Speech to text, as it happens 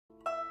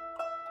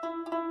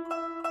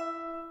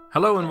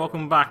Hello and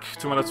welcome back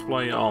to my Let's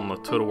Play on the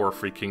Total War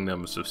Three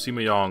Kingdoms of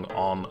Sima Yong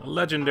on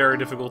Legendary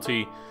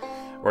difficulty,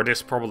 or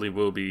this probably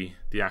will be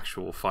the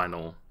actual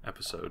final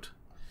episode.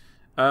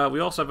 We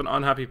also have an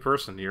unhappy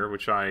person here,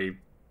 which I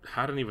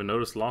hadn't even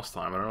noticed last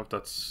time. I don't know if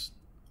that's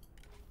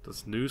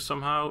new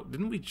somehow.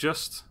 Didn't we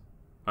just...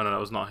 Oh no, that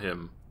was not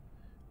him.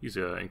 He's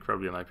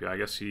incredibly unhappy. I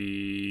guess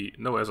he...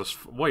 No, has a...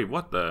 Wait,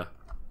 what the...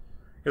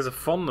 He has a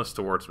fondness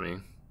towards me.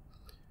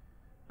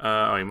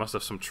 Oh, he must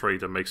have some trait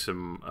that makes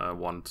him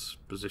want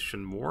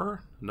position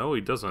more? No,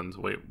 he doesn't.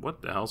 Wait,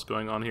 what the hell's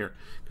going on here?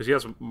 Because he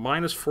has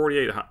minus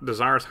 48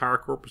 desires higher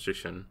core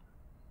position.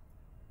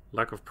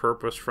 Lack of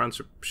purpose,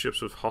 friendships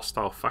with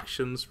hostile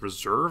factions,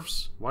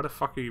 reserves? Why the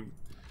fuck are you...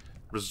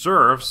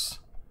 Reserves?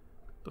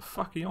 The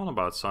fuck are you on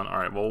about, son?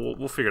 Alright, well,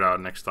 we'll figure it out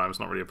next time. It's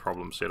not really a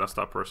problem. So yeah, that's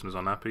that person who's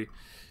unhappy.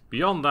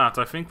 Beyond that,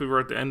 I think we were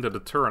at the end of the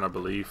turn, I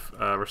believe.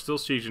 We're still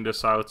sieging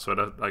this out,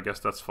 so I guess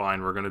that's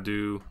fine. We're gonna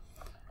do...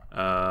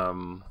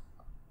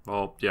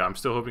 well, yeah, I'm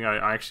still hoping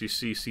I actually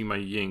see Sima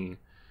Ying.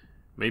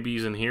 Maybe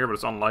he's in here, but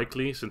it's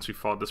unlikely since we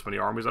fought this many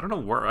armies. I don't know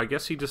where. I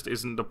guess he just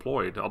isn't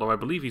deployed. Although I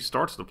believe he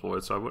starts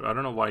deployed, so I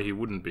don't know why he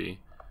wouldn't be.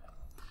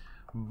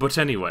 But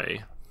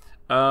anyway,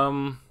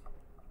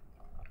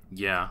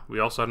 yeah, we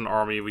also had an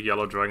army with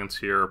yellow dragons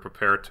here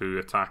prepared to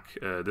attack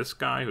this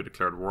guy who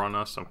declared war on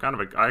us. I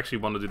actually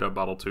want to do that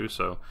battle too,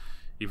 so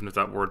even if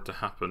that were to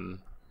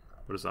happen,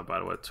 what is that, by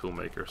the way?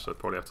 Toolmaker, so I'd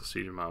probably have to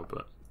siege him out,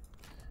 but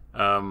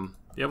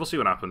yeah, we'll see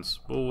what happens.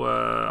 We'll,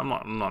 I'm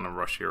not in a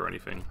rush here or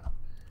anything.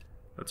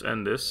 Let's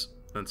end this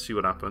and see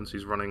what happens.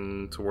 He's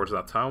running towards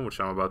that town, which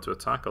I'm about to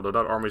attack, although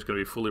that army is going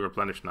to be fully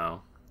replenished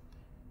now.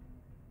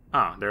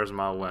 Ah, there's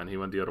Mao Wen. He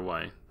went the other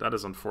way. That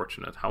is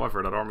unfortunate.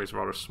 However, that army is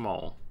rather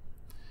small.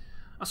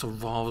 That's a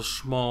rather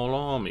small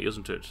army,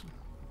 isn't it?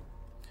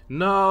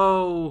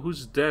 No!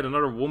 Who's dead?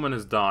 Another woman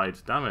has died.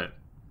 Damn it.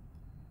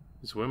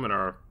 These women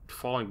are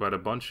falling by the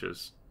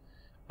bunches.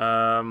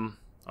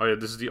 Oh yeah,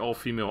 this is the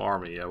all-female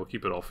army. Yeah, we'll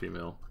keep it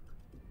all-female.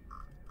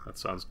 That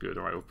sounds good.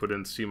 Alright, we'll put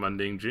in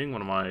Sima Ying,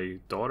 one of my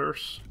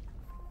daughters.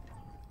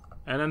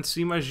 And then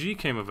Sima Ji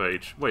came of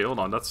age. Wait, hold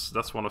on. That's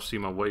one of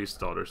Sima Wei's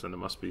daughters, then it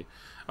must be...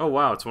 Oh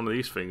wow, it's one of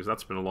these things.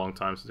 That's been a long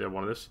time since I had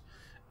one of this.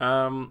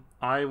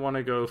 I want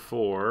to go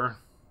for...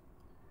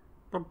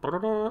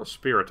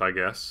 Spirit, I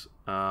guess.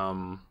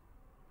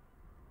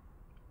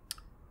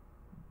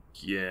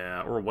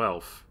 Yeah, or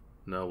Wealth.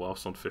 No,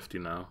 Wealth's on 50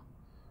 now.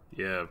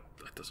 Yeah,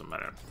 that doesn't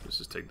matter. Let's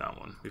just take that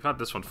one. We've had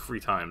this one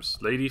 3 times.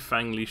 Lady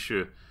Fang Li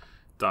Shi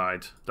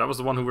died. That was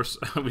the one who was...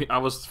 I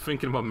was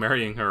thinking about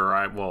marrying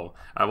her. Well,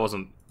 I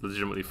wasn't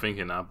legitimately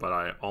thinking that, but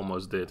I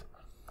almost did.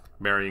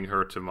 Marrying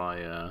her to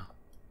my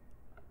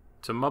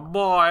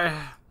boy.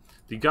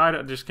 The guy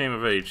that just came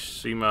of age,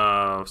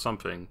 Sima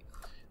something,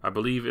 I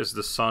believe is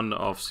the son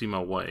of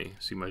Sima Wei.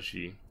 Sima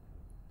Ji.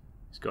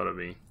 He's gotta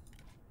be.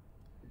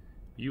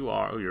 You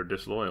are... Oh, you're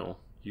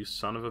disloyal. You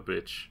son of a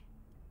bitch.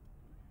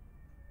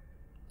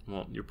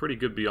 Well, you're pretty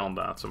good beyond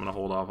that, so I'm gonna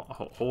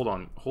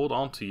hold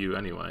on to you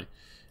anyway,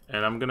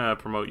 and I'm gonna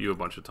promote you a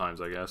bunch of times,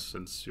 I guess,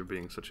 since you're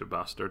being such a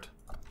bastard.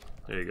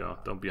 There you go.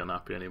 Don't be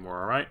unhappy anymore.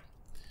 All right.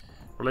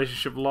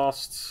 Relationship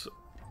lost.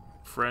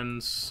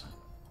 Friends.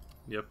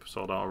 Yep.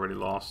 Saw that already.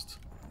 Lost.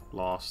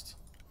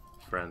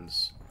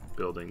 Friends.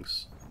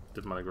 Buildings.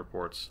 Diplomatic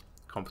reports.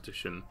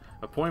 Competition.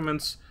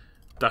 Appointments.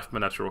 Death by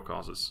natural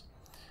causes.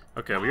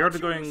 Okay, we are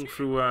going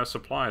through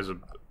supplies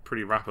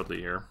pretty rapidly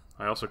here.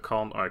 I also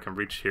can't... I can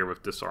reach here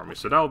with this army.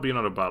 So that will be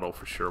another battle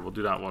for sure. We'll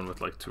do that one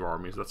with like 2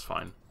 armies. That's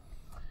fine.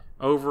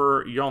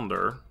 Over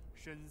yonder.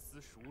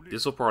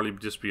 This will probably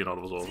just be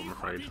another resolve, I'm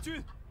afraid.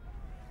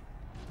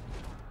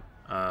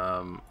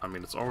 I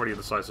mean, it's already a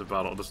decisive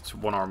battle. There's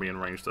 1 army in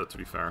range, though, to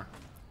be fair.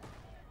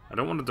 I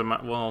don't want to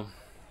demand... Well...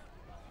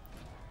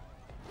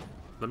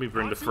 Let me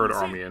bring the 3rd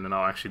army in and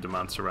I'll actually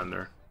demand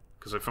surrender.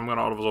 Because if I'm going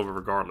to auto-resolve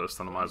regardless,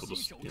 then I might as well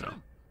just, you know,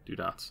 do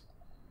that.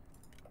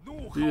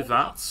 Do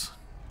that.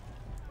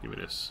 Give me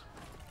this.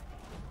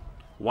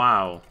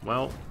 Wow.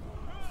 Well,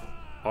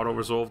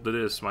 auto-resolved it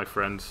is, my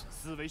friend.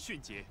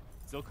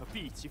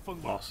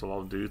 Lost a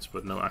lot of dudes,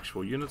 but no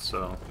actual units,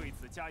 so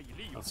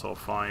that's all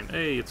fine.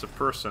 Hey, it's a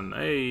person.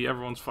 Hey,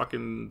 everyone's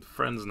fucking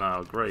friends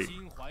now. Great.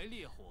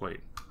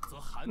 Wait.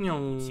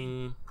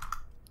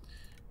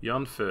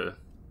 Yanfe.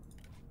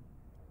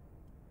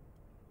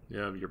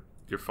 Yeah,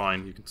 you're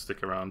fine. You can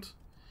stick around.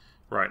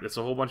 Right, it's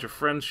a whole bunch of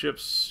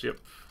friendships.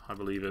 Yep, I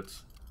believe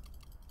it.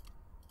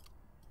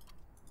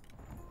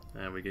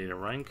 And we gain a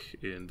rank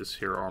in this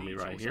here army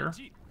right here.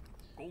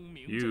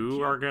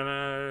 You are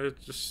gonna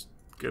just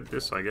get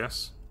this, I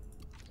guess.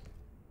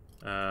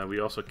 We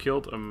also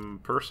killed a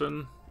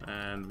person,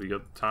 and we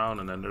got the town,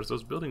 and then there's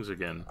those buildings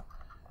again.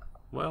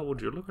 Well, would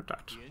you look at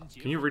that?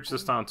 Can you reach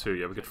this town too?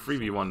 Yeah, we could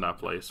 3v1 that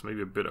place.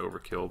 Maybe a bit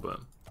overkill, but...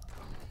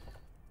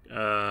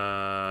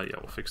 yeah,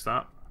 we'll fix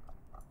that.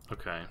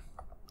 Okay.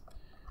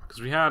 Because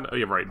we had... Oh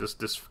yeah, right, this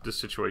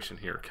situation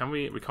here. Can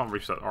we... We can't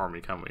reach that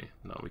army, can we?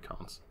 No, we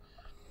can't.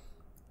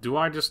 Do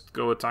I just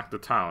go attack the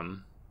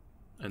town,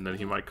 and then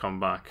he might come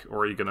back?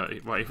 Or are you gonna...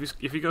 Well,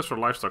 if he goes for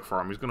livestock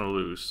farm, he's gonna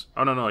lose.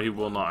 Oh, no, he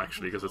will not,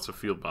 actually, because it's a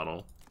field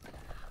battle.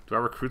 Do I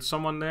recruit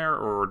someone there,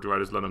 or do I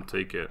just let him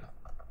take it?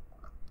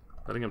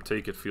 Letting him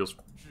take it feels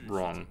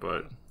wrong,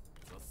 but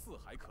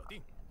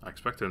I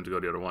expected him to go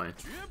the other way.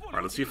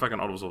 Alright, let's see if I can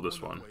auto-resolve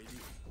this one.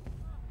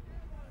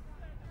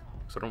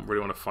 Because I don't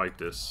really want to fight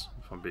this,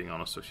 if I'm being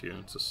honest with you.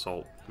 It's a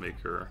salt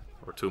maker,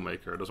 or tool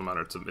maker, it doesn't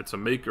matter. It's a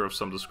maker of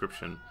some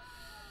description.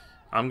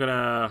 I'm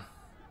gonna...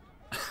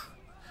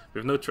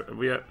 we have no...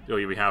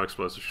 we have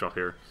explosive shot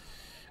here.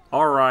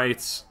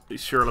 Alright,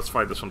 sure, let's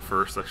fight this one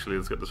first, actually.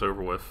 Let's get this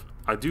over with.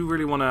 I do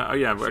really want to... oh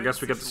yeah, I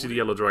guess we get to see the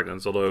yellow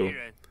dragons, although...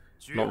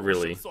 not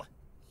really.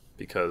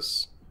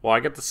 Because... well, I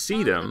get to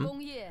see them.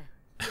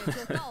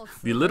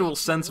 The literal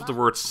sense of the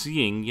word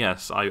seeing,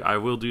 yes, I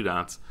will do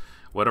that.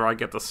 Whether I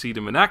get to see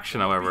them in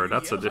action, however,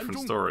 that's a different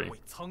story.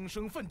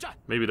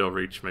 Maybe they'll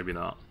reach, maybe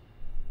not.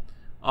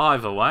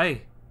 Either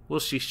way,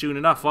 we'll see soon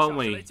enough, won't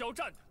we?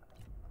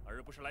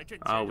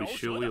 Oh, we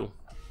sure will.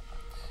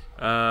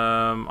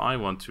 I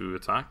want to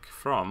attack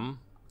from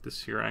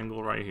this here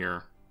angle right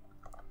here.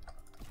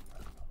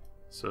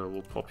 So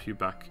we'll pop you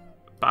back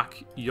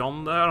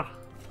yonder.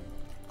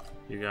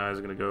 You guys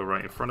are gonna go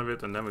right in front of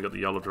it, and then we got the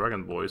yellow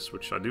dragon boys,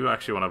 which I do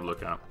actually want to have a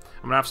look at.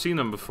 I mean, I've seen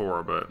them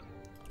before, but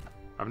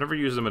I've never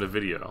used them in a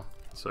video,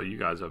 so you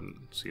guys haven't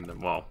seen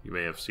them. Well, you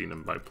may have seen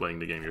them by playing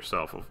the game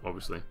yourself,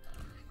 obviously.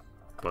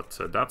 But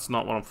that's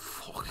not what I'm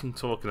fucking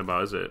talking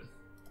about, is it?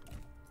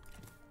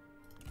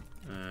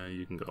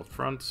 You can go up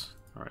front.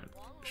 Alright,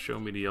 show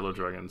me the yellow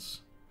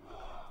dragons.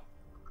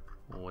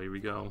 Away we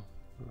go.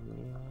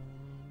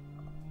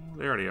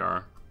 There they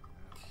are.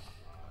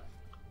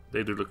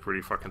 They do look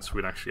pretty fucking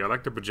sweet, actually. I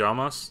like their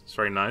pajamas. It's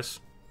very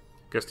nice.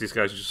 Guess these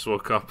guys just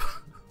woke up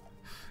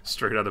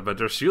straight out of bed.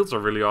 Their shields are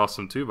really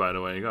awesome too, by the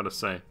way, you gotta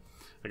say.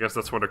 I guess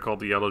that's why they're called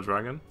the yellow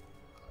dragon.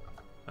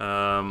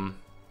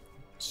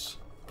 It's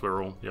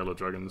plural, yellow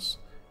dragons.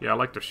 Yeah, I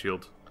like their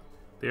shield.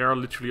 They are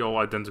literally all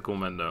identical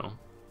men, though.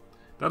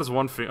 That is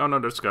one thing. Oh no,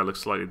 this guy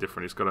looks slightly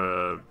different. He's got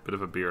a bit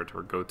of a beard,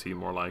 or goatee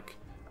more like.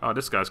 Oh,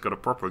 this guy's got a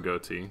proper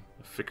goatee.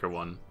 A thicker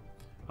one.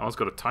 That one's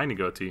got a tiny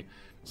goatee.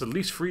 There's at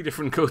least 3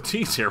 different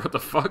goatees here, what the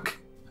fuck?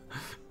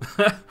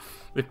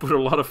 They put a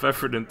lot of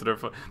effort into their...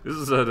 this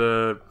is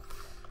a...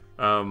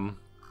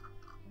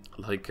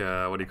 like,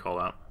 what do you call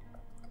that?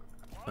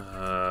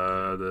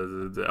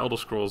 The Elder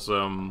Scrolls,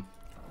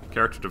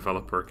 character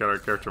developer,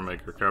 character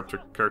maker,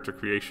 character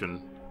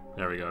creation.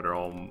 There we go, they're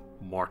all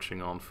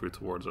marching on through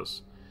towards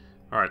us.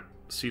 Alright,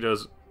 see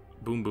those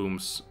boom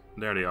booms.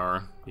 There they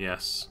are,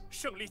 yes.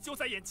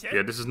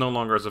 Yeah, this is no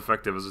longer as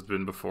effective as it's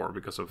been before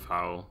because of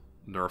how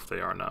nerfed they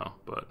are now,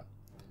 but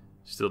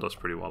still does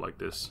pretty well like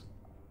this.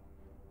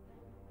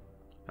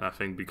 And I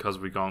think because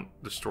we can't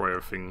destroy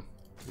everything,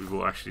 we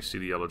will actually see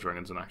the yellow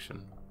dragons in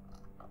action.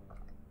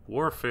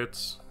 War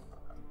fits.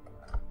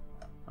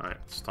 Alright,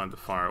 it's time to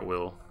fire at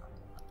will.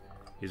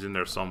 He's in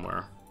there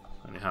somewhere,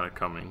 and he had it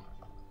coming.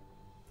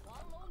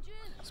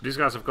 So these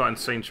guys have got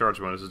insane charge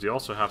bonuses. They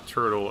also have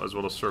turtle as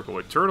well as circle.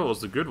 Wait, turtle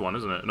is the good one,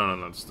 isn't it? No,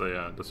 that's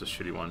the that's a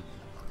shitty one.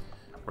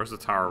 Where's the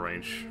tower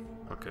range?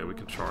 Okay, we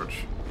can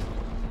charge.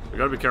 We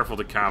gotta be careful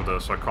to camp though,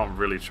 so I can't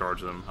really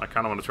charge them. I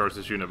kinda want to charge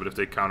this unit, but if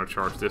they counter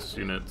charge this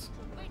unit,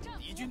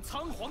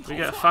 we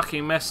get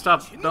fucking messed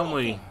up, don't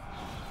we?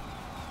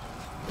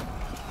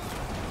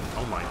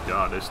 Oh my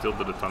god, they still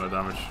did a ton of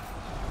damage.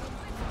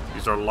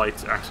 These are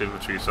light axe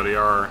infantry, so they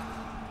are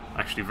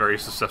actually very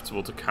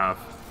susceptible to cav.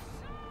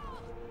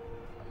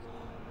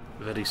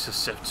 Very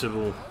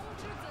susceptible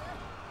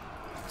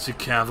to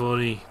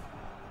cavalry.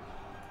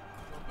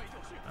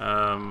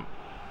 Yeah,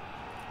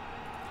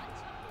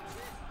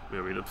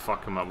 we did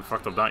fuck them up. We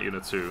fucked up that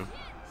unit too.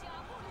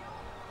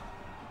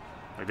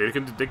 Like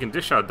they can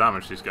dish out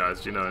damage, these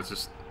guys. You know, it's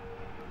just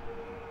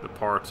the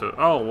part.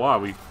 Oh wow,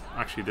 we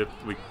actually did.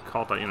 We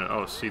caught that unit.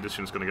 Oh, see, this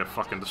unit's gonna get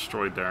fucking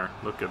destroyed there.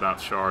 Look at that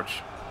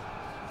charge.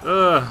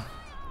 Ugh.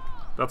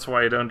 That's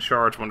why you don't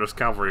charge when there's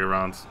cavalry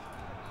around.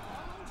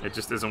 It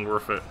just isn't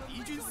worth it.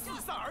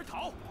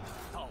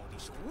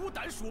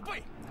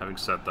 Having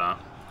said that,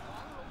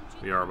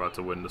 we are about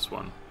to win this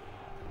one.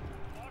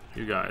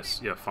 You guys,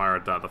 yeah, fire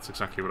at that. That's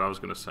exactly what I was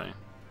gonna say.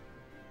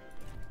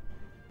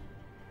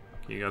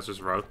 Can you guys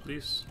just route,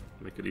 please?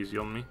 Make it easy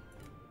on me.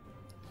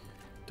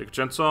 Take a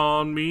chance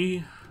on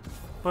me.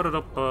 Okay,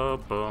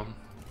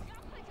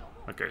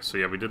 so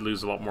yeah, we did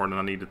lose a lot more than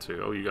I needed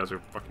to. Oh, you guys are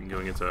fucking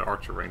going into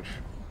archer range.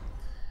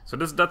 So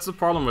that's the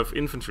problem with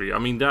infantry. I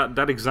mean,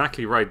 that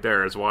exactly right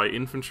there is why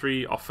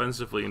infantry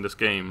offensively in this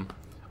game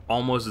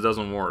almost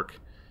doesn't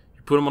work.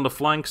 You put them on the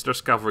flanks,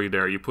 there's cavalry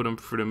there. You put them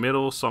through the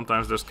middle,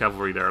 sometimes there's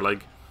cavalry there.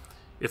 Like,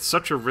 it's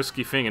such a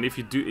risky thing. And if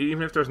you do,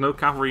 even if there's no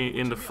cavalry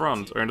in the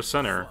front or in the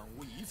center,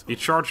 you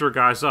charge your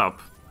guys up,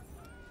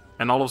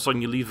 and all of a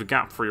sudden you leave a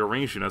gap for your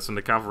range units, and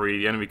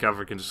the enemy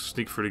cavalry can just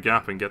sneak through the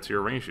gap and get to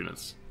your range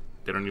units.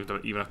 They don't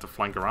even have to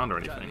flank around or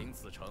anything.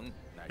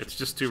 It's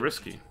just too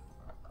risky.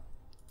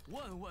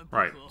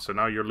 Right, so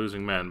now you're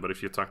losing men, but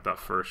if you attack that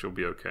first, you'll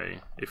be okay.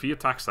 If he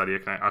attacks that,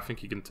 I think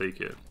he can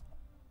take it.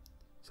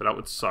 So that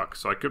would suck.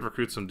 So I could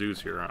recruit some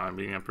dudes here. I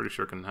mean, I'm pretty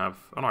sure I can have...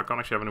 oh no, I can't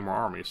actually have any more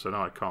armies, so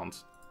no, I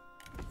can't.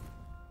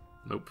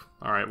 Nope.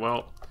 Alright,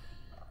 well...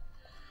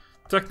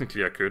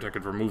 Technically I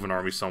could remove an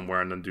army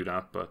somewhere and then do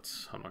that, but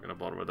I'm not gonna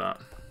bother with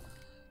that.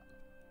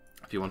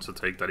 If he wants to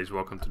take that, he's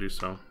welcome to do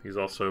so. He's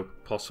also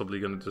possibly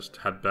gonna just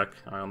head back,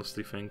 I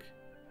honestly think.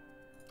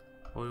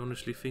 I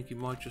honestly think he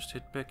might just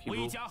head back, he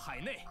will.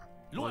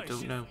 I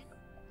don't know.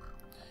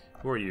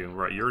 Who are you?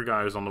 Right, your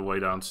guy is on the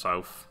way down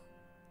south.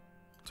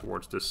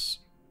 Towards this...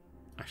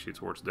 Actually,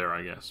 towards there,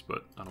 I guess,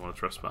 but I don't want to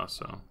trespass,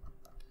 so...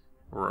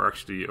 We're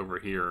actually over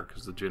here,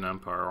 because the Jin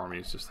Empire army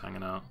is just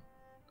hanging out.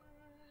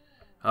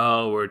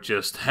 Oh, we're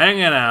just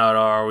hanging out,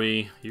 are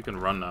we? You can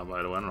run now,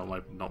 by the way. I don't know,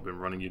 I've not been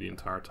running you the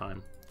entire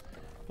time.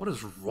 What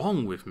is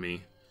wrong with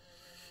me?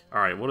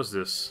 Alright, what is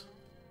this?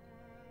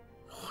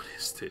 What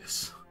is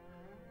this?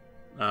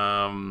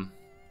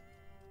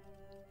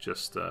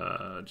 Just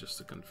a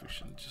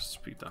confusion. Just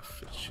speed that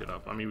shit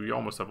up. I mean, we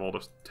almost have all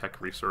this tech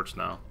research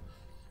now.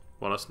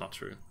 Well, that's not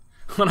true.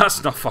 Well,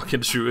 that's not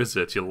fucking true, is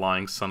it? You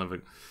lying son of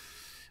a...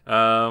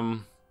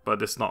 But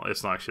it's not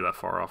actually that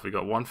far off. We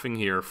got one thing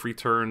here. 3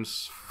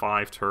 turns,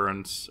 5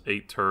 turns,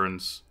 8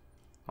 turns.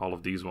 All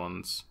of these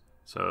ones.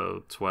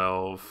 So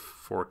 12,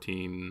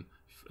 14,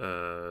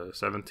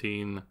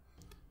 17,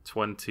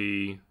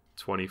 20,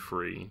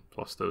 23.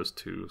 Plus those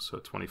 2. So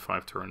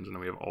 25 turns. And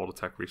then we have all the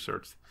tech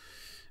research.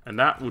 And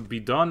that would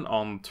be done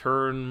on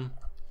turn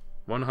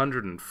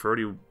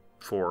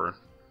 134.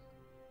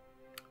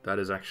 That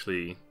is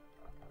actually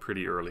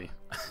pretty early.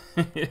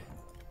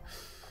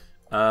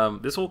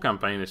 This whole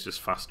campaign is just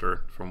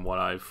faster from what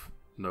I've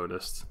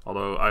noticed.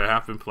 Although I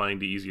have been playing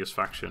the easiest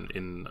faction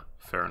in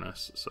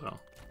fairness, so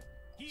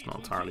it's not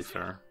entirely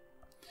fair.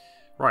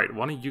 Right,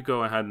 why don't you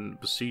go ahead and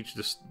besiege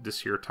this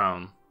here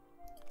town?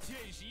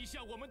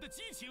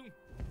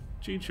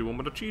 Chichu, what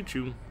about a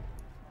Chichu?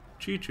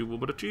 Chichu, what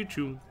about a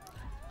Chichu?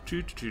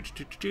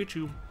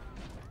 Chichu.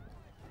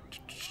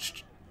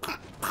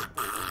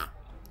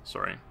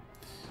 Sorry.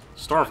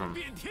 Starve him.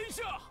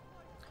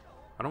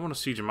 I don't want to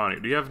siege him out here.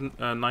 Do you have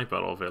night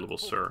battle available,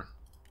 sir?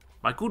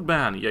 My good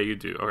man! Yeah, you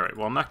do. Alright,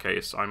 well in that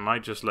case, I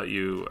might just let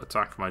you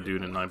attack my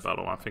dude in night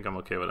battle. I think I'm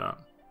okay with that.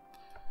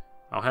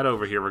 I'll head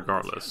over here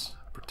regardless.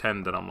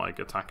 Pretend that I'm like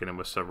attacking him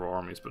with several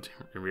armies, but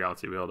in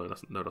reality we all know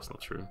that's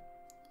not true.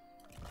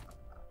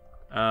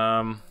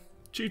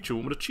 Chichu,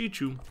 I'm gonna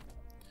Chichu.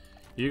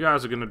 You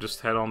guys are gonna just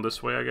head on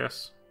this way, I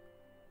guess.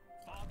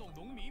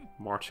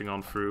 Marching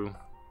on through.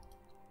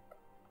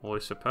 Well, I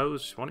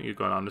suppose. Why don't you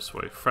go down this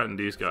way? Threaten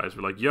these guys.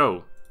 We're like,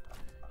 yo,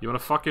 you wanna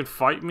fucking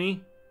fight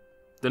me?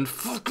 Then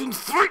fucking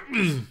fight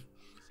me!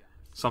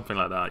 Something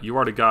like that. You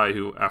are the guy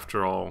who,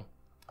 after all,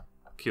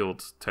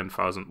 killed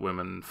 10,000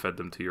 women and fed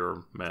them to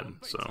your men,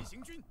 so...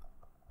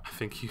 I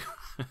think you're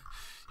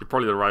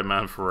probably the right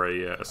man for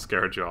a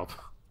scare job.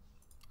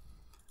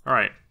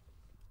 Alright.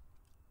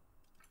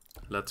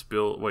 Let's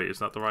build... Wait, is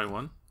that the right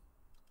one?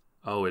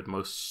 Oh, it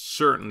most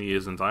certainly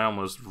isn't. I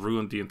almost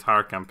ruined the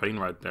entire campaign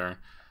right there.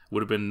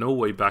 Would have been no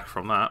way back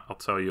from that, I'll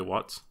tell you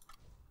what.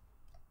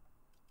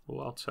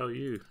 Well, I'll tell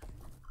you.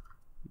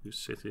 You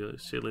silly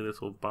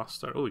little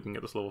bastard. Oh, we can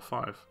get this level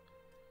 5.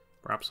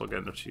 Perhaps I'll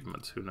get an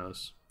achievement, who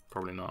knows.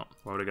 Probably not.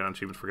 Why would I get an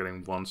achievement for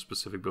getting one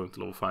specific building to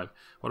level 5?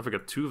 What if I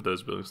get 2 of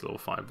those buildings to level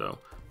 5, though?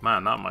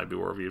 Man, that might be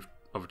worthy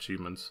of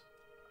achievements.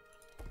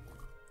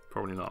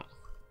 Probably not.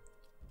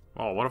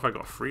 Oh, what if I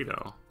got 3,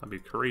 though? That'd be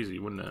crazy,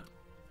 wouldn't it?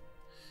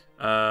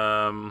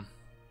 I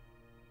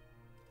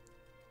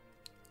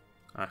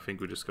think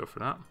we just go for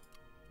that.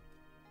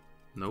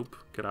 Nope.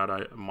 Get out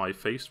of my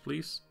face,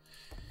 please.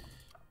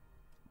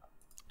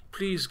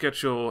 Please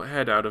get your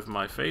head out of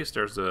my face.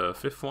 There's the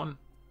 5th one.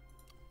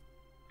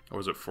 Or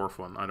was it 4th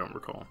one? I don't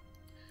recall.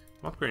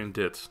 I'm upgrading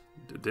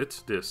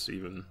this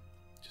even.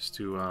 Just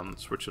to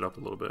switch it up a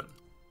little bit.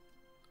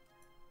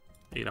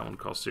 Hey, that one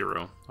costs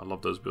 0. I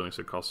love those buildings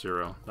that cost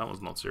 0. That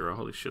one's not 0.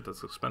 Holy shit,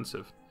 that's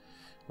expensive.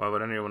 Why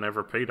would anyone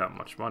ever pay that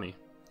much money?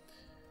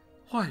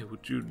 Why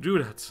would you do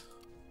that?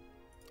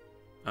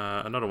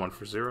 Another one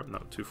for 0? No,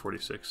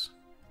 246.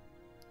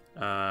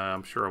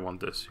 I'm sure I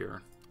want this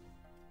here.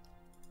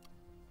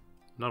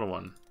 Another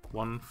one.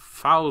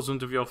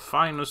 1,000 of your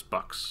finest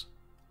bucks.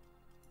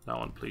 That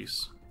one,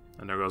 please.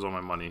 And there goes all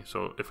my money.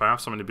 So if I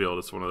have something to build,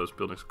 it's one of those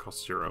buildings that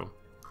costs 0.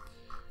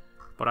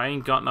 But I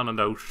ain't got none of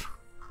those.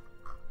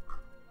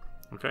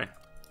 Okay.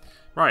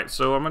 Right,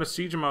 so I'm going to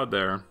siege him out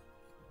there.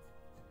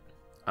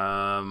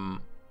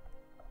 And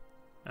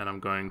I'm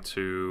going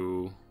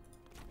to...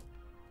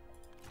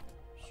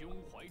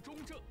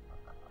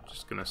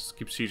 Just gonna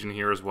keep sieging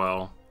here as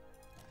well.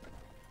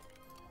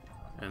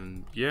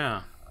 And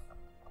yeah.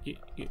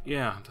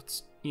 Yeah,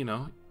 that's, you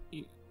know,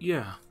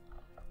 yeah.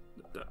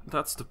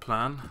 That's the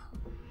plan.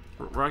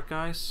 Right,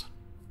 guys?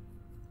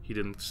 He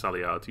didn't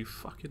sally out, you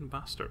fucking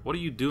bastard. What are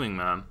you doing,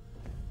 man?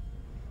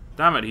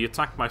 Damn it, he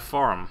attacked my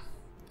farm.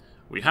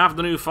 We have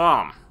the new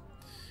farm.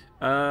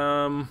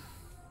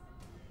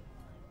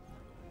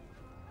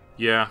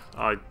 Yeah,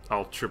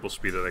 I'll triple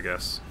speed it, I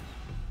guess.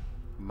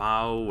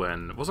 Mao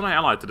and... Wasn't I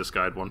allied to this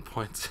guy at one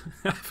point?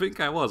 I think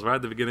I was, right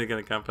at the beginning of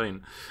the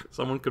campaign.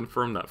 Someone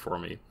confirmed that for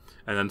me.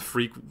 And then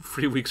three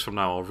weeks from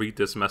now, I'll read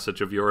this message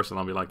of yours and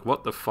I'll be like,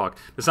 what the fuck?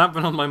 This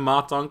happened on my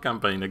MrSmartDonkey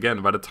campaign.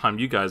 Again, by the time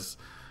you guys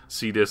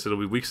see this, it'll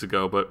be weeks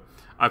ago. But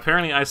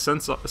apparently I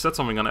said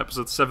something on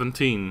episode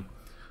 17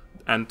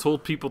 and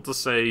told people to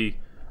say,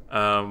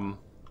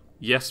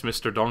 yes,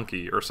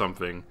 MrSmartDonkey or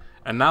something.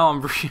 And now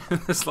I'm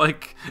reading this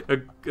like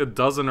a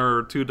dozen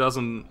or 2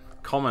 dozen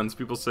comments,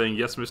 people saying,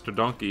 yes,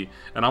 MrSmartDonkey.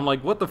 And I'm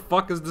like, what the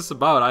fuck is this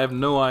about? I have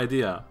no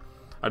idea.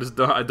 I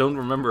don't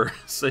remember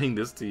saying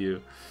this to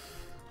you.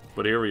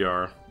 But here we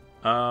are.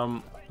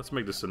 Let's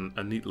make this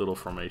a neat little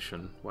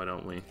formation. Why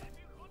don't we?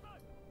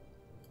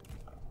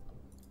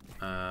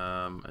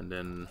 And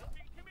then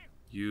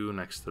you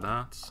next to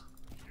that.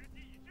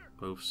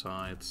 Both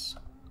sides.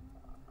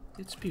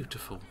 It's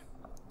beautiful.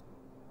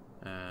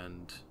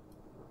 And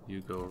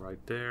you go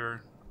right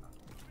there.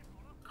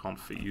 Can't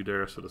fit you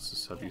there, so let's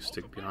just have you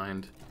stick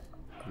behind.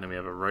 And then we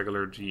have a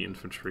regular G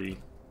infantry.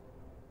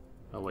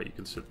 Oh wait, you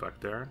can sit back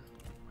there.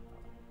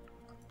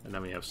 And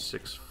then we have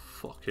 6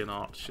 fucking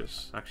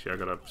archers. Actually, I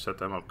gotta set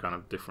them up kind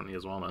of differently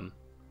as well then.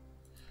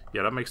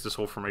 Yeah, that makes this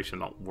whole formation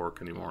not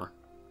work anymore.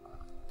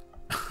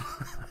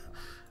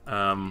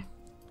 What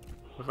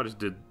if I just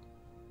did...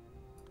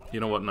 You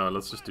know what, no,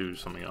 let's just do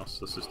something else.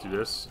 Let's just do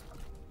this.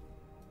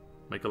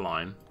 Make a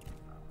line.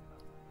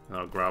 And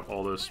I'll grab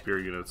all those spear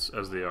units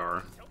as they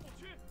are.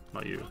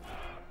 Not you.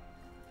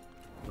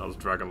 I'll just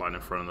drag a line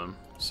in front of them.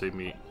 Save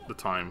me the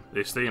time.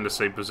 They stay in the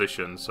same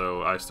position,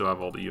 so I still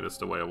have all the units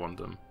the way I want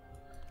them.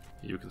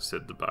 You can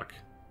sit at the back.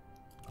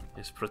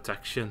 It's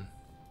protection.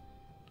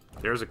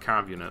 There's a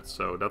carve unit,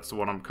 so that's the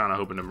one I'm kind of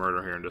hoping to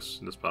murder here in this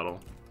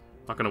battle.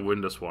 Not going to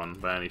win this one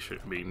by any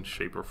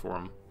shape or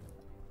form.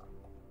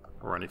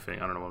 Or anything,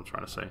 I don't know what I'm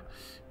trying to say.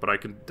 But I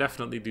can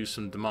definitely do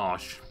some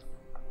damage.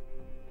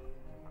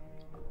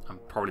 I'm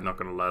probably not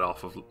going to let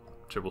off of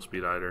triple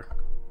speed either.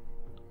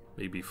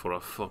 Maybe for a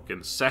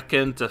fucking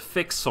second to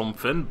fix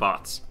something,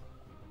 but...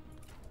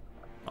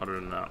 Other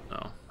than that,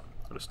 no.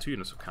 So there's 2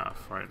 units of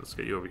calf. Right, let's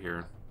get you over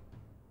here.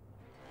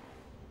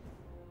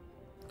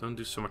 Don't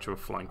do so much of a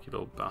flank, you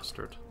little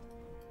bastard.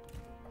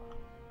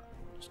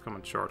 Just come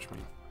and charge me.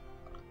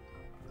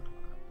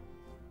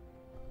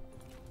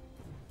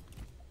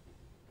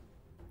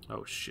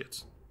 Oh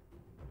shit.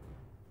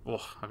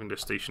 Oh, I think they're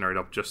stationaried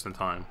up just in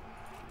time.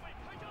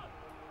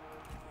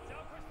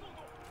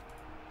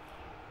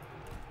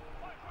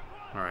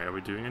 Alright, are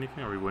we doing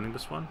anything? Are we winning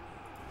this one?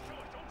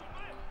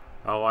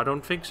 Oh, I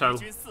don't think so.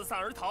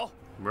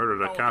 Murder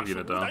that cav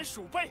unit though.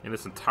 In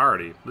its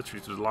entirety.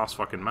 Literally to the last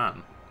fucking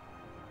man.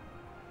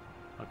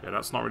 Okay,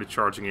 that's not really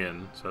charging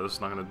in, so that's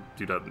not going to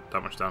do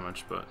that much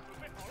damage, but...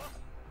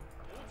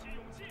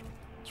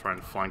 Trying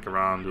to flank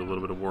around, do a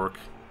little bit of work.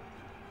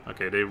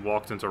 Okay, they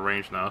walked into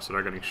range now, so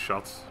they're getting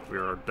shot. We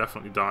are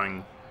definitely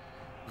dying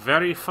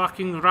very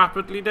fucking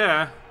rapidly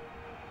there.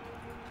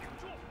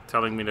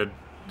 Telling me that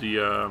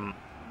the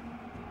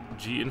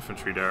G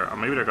infantry there, or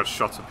maybe they got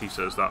shot to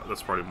pieces.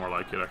 That's probably more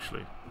like it,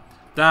 actually.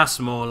 That's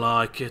more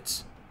like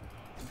it.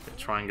 Okay,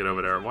 try and get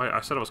over there. Why?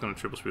 I said I was going to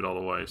triple speed all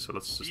the way, so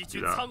let's just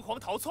do that.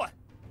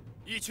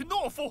 If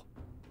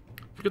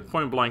you could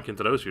point blank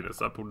into those units,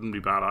 that wouldn't be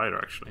bad either,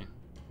 actually.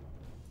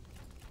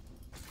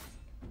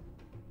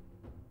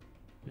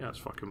 Yeah, it's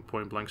fucking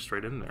point blank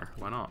straight in there.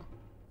 Why not?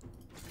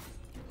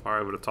 Fire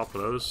over the top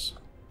of those.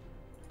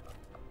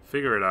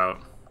 Figure it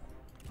out.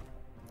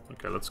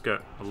 Okay, let's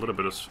get a little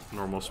bit of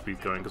normal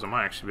speed going, because I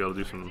might actually be able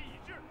to do some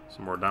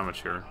more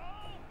damage here.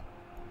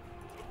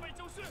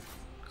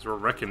 Because we're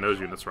wrecking those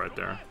units right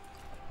there.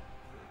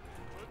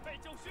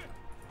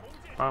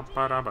 Okay,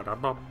 now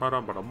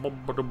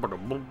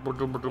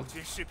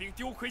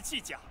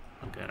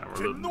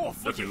we're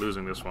definitely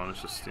losing this one.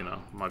 It's just, you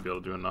know, might be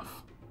able to do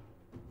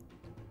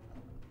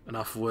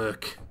enough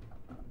work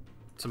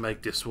to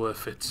make this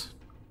worth it.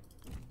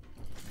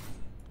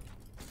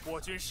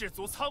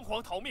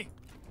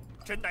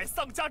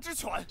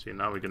 See,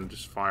 now we can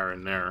just fire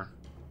in there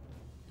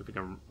if we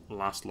can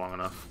last long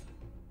enough.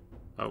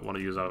 I don't want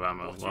to use out of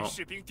ammo.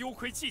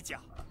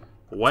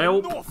 Well.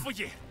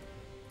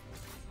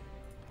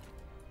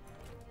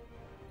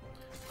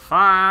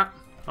 Fire!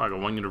 Oh, I got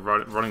one unit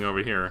running over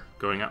here,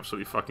 going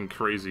absolutely fucking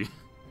crazy.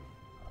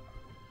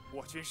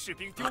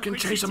 Fucking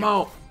chase them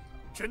out!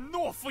 Fucking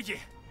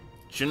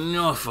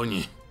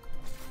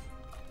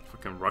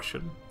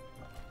Russian.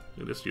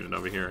 Look at this unit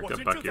over here.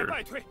 Get back here.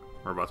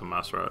 We're about to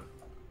mass rout.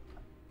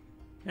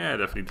 Yeah,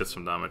 definitely did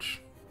some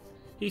damage.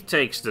 He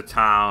takes the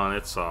town.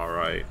 It's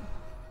alright.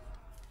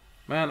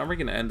 Man, are we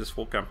gonna end this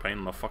full campaign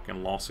on a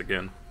fucking loss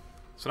again?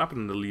 That's what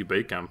happened in the Li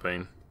Bei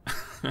campaign.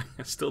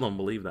 I still don't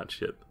believe that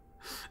shit.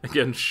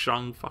 Against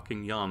Shang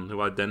fucking Yan,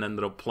 who I then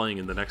ended up playing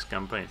in the next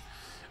campaign.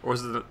 Or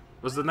was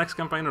the next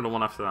campaign or the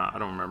one after that? I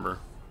don't remember.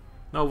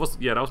 No,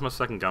 yeah, that was my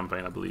second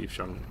campaign, I believe.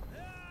 Shang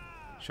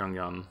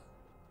Yan.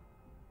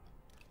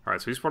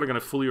 Alright, so he's probably going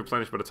to fully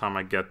replenish by the time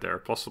I get there.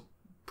 Plus,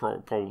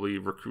 probably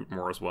recruit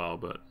more as well,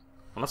 but...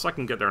 Unless I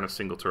can get there in a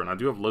single turn. I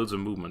do have loads of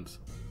movement.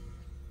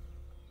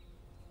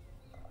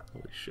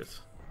 Holy shit.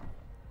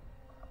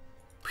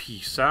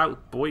 Peace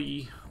out,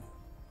 boy.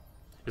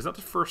 Is that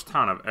the first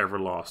town I've ever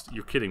lost?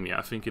 You're kidding me.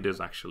 I think it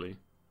is, actually.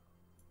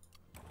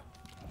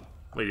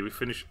 Wait, did we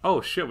finish?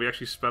 Oh, shit. We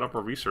actually sped up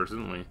our research,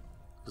 didn't we?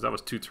 Because that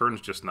was 2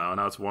 turns just now. And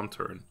now it's 1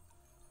 turn.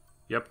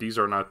 Yep, these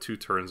are now 2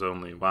 turns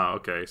only. Wow,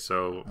 okay.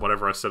 So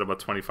whatever I said about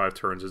 25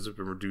 turns has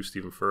been reduced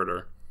even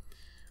further.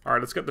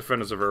 Alright, let's get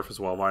Defenders of Earth as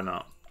well. Why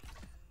not?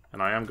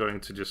 And I am going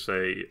to just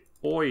say,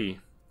 oi,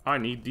 I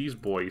need these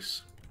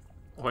boys.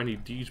 Oh, I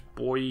need these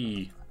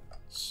boys.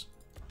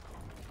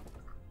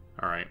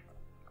 Alright.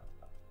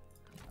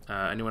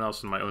 Anyone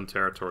else in my own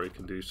territory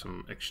can do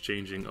some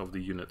exchanging of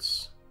the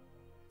units.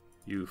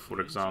 You,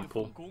 for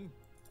example.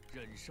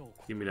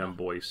 Give me them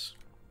boys.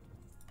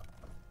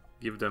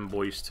 Give them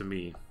boys to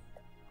me.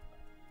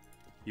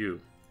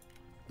 You.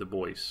 The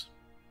boys.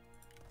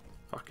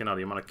 Fucking hell,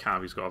 the amount of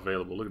cav he's got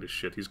available. Look at this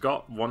shit. He's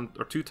got 1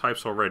 or 2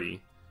 types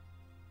already.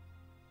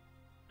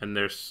 And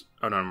there's...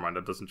 Oh, no, never mind.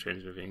 That doesn't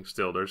change anything.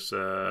 Still, there's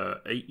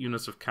 8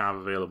 units of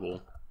cav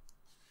available.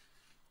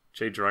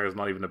 Jade Dragon's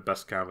not even the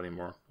best cav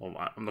anymore. Well,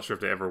 I'm not sure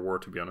if they ever were,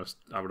 to be honest.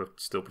 I would have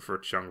still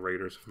preferred Chiang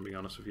Raiders, if I'm being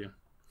honest with you.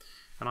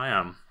 And I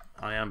am.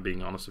 I am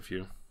being honest with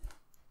you.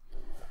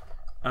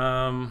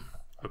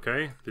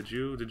 Okay. Did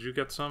you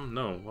get some?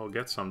 No. Well,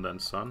 get some then,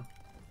 son.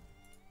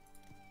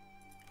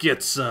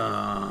 Get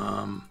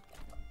some!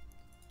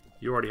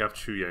 You already have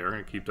 2. Yeah, you're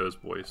gonna keep those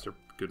boys. They're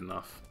good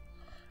enough.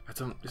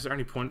 Is there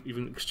any point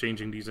even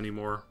exchanging these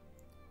anymore?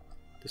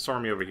 This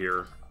army over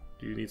here.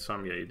 Do you need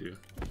some? Yeah, you do.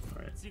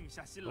 Alright.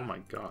 Oh my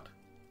god.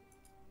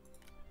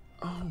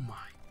 Oh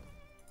my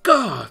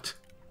god!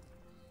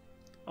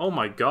 Oh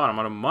my god, I'm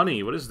out of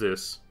money. What is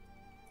this?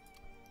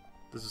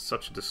 This is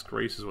such a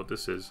disgrace is what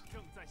this is.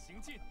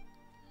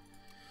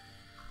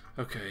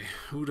 Okay,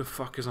 who the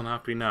fuck is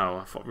unhappy now?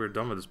 I thought we were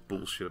done with this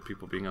bullshit of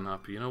people being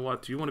unhappy. You know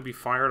what? Do you want to be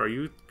fired? Are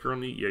you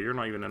currently... Yeah, you're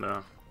not even in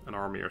an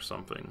army or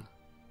something.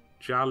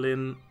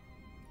 Jalin...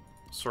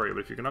 Sorry,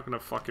 but if you're not gonna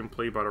fucking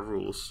play by the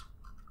rules...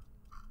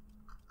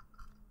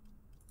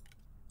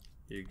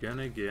 You're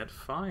gonna get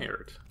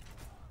fired.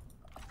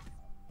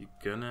 You're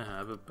gonna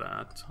have a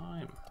bad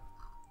time.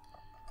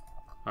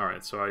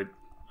 Alright, so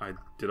I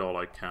did all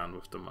I can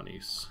with the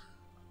monies.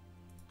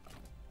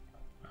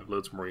 I have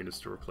loads more units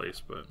to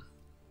replace, but...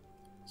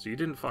 So you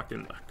didn't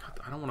fucking... God,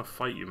 I don't want to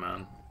fight you,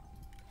 man.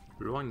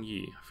 Ruan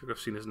Yi. I think I've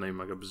seen his name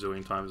like a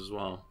bazillion times as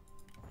well.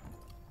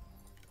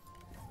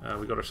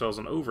 We got ourselves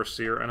an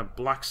Overseer and a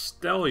Black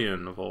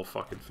Stallion, of all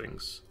fucking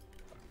things.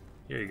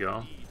 Here you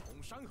go.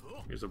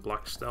 Here's a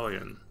Black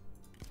Stallion.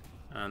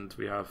 And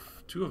we have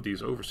 2 of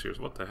these Overseers.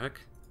 What the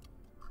heck?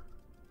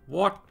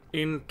 What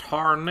in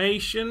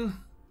tarnation?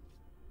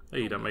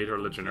 Hey, that made her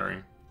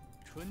legendary.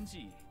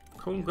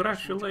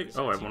 Congratulations.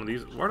 Oh, I have one of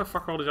these. Where the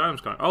fuck are all these items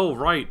going? Oh,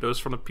 right. Those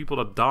from the people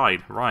that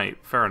died. Right.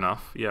 Fair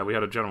enough. Yeah, we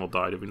had a general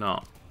die, did we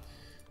not?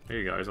 There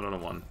you go. Here's another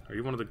one. Are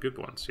you one of the good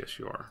ones? Yes,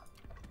 you are.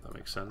 That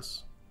makes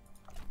sense.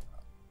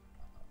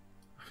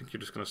 I think you're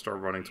just going to start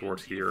running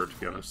towards here, to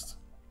be honest.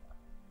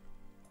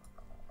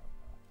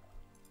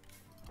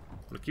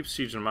 I'm going to keep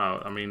sieging them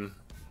out. I mean,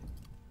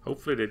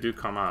 hopefully they do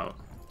come out.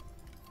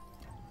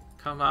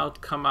 Come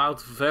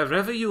out,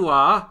 wherever you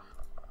are!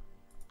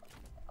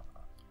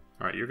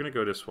 Alright, you're gonna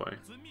go this way.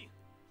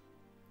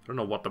 I don't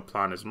know what the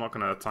plan is. I'm not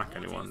gonna attack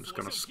anyone. I'm just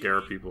gonna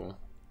scare people.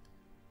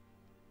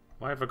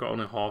 Why have I got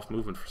only half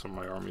movement for some of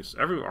my armies?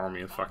 Every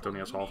army, in fact, only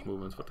has half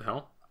movement. What the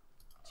hell?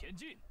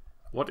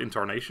 What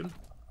incarnation?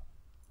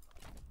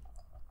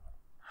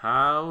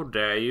 How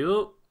dare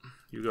you?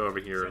 You go over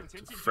here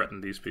to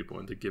threaten these people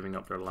into giving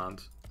up their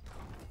land.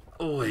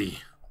 Oi!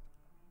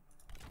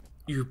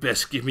 You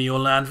best give me your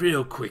land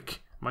real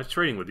quick. Am I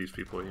trading with these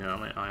people? Yeah,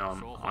 I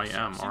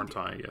am, aren't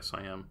I? Yes,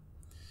 I am.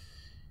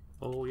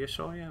 Oh, yes,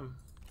 I am.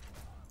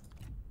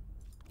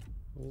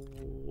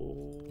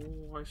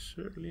 Oh, I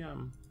certainly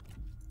am.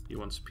 He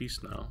wants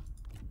peace now.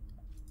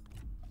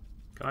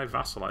 Can I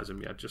vassalize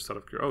him yet? Just out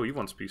of curiosity. Oh, he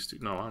wants peace too.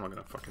 No, I'm not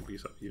gonna fucking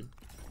peace up you.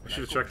 I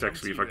should have checked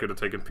actually if I could have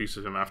taken peace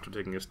of him after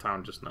taking his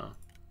town just now.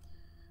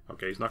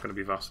 Okay, he's not gonna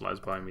be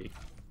vassalized by me.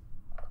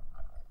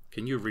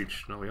 Can you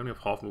reach? No, we only have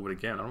half movement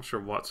again. I'm not sure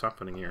what's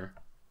happening here.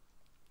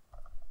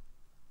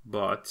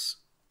 But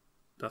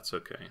that's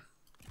okay.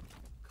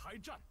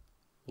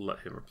 We'll let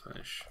him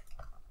replenish.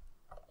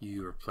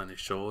 You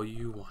replenish all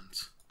you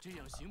want.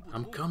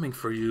 I'm coming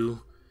for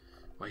you.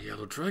 My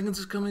yellow dragons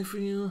is coming for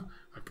you.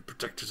 My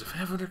protectors of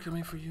heaven are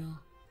coming for you.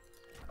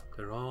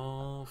 They're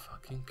all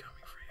fucking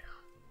coming for you.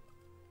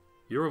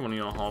 You're only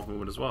on half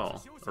movement as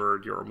well.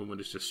 Or your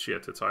movement is just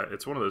shit. It's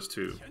one of those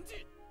two.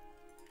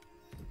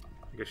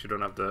 I guess you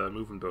don't have the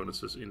movement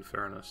bonuses in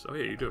fairness. Oh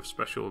yeah, you do have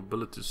special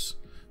abilities.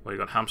 Well, you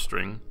got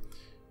Hamstring,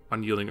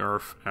 Unyielding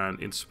Earth, and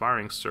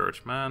Inspiring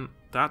Surge. Man,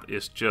 that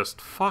is just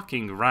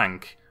fucking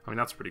rank. I mean,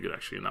 that's pretty good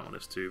actually, and that one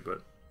is too,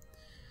 but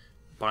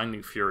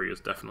Binding Fury is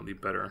definitely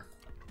better.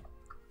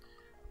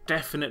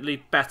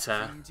 Definitely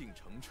better.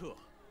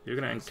 You're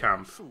gonna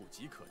encamp.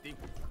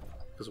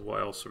 Because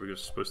what else are we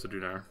supposed to do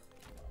now?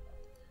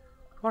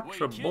 What's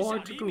a boy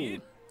to do?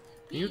 Can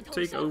you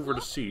take over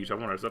the siege? I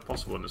wonder, is that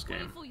possible in this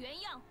game?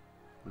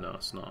 No,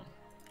 it's not.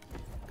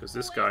 Because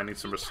this guy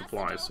needs some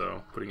supply,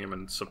 so putting him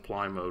in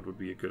supply mode would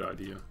be a good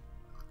idea.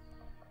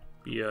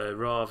 Be a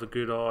rather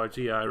good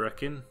idea, I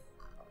reckon.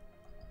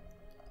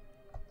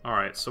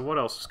 Alright, so what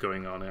else is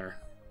going on here?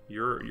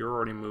 You're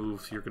already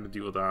moved, you're going to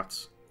deal with that.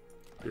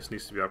 This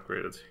needs to be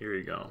upgraded. Here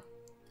you go.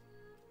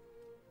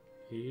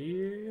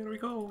 Here we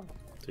go.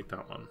 Take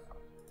that one.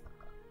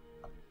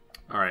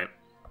 Alright.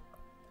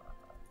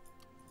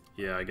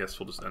 Yeah, I guess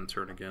we'll just end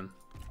turn again.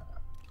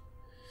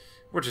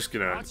 We're just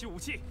gonna...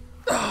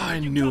 I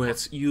knew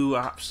it, you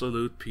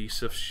absolute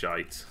piece of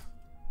shite.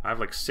 I have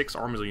like 6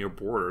 armies on your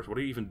borders. What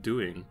are you even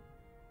doing?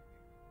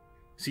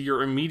 See,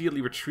 you're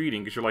immediately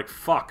retreating because you're like,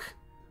 fuck.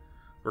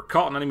 We're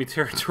caught in enemy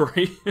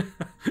territory.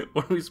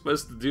 What are we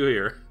supposed to do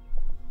here?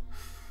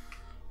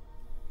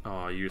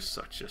 Oh, you're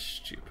such a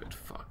stupid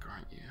fuck,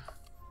 aren't you?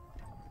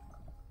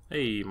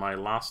 Hey, my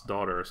last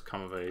daughter has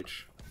come of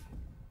age.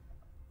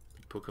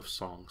 The Book of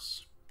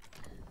Songs.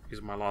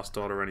 Is my last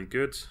daughter any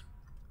good?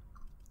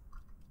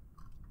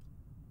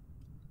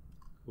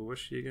 Who was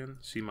she again?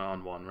 Sima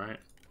on 1, right?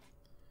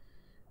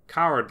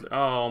 Coward.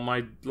 Oh,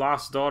 my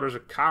last daughter's a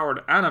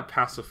coward and a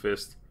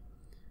pacifist.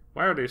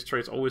 Why are these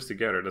traits always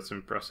together? That's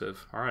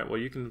impressive. Alright, well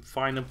you can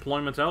find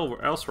employment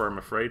elsewhere, I'm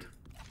afraid.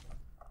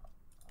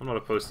 I'm not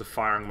opposed to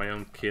firing my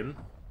own kin.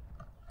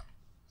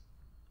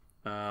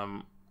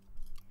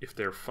 If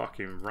they're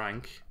fucking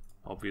rank,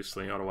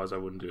 obviously, otherwise I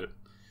wouldn't do it.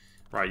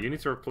 Right, you need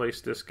to replace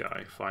this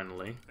guy,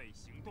 finally.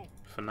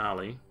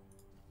 Finale.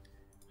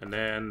 And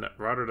then,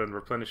 rather than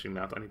replenishing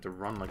that, I need to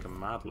run like a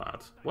mad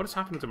lad. What is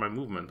happening to my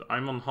movement?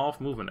 I'm on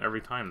half movement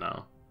every time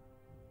now.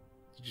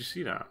 Did you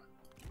see that?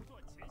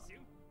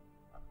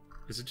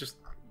 Is it just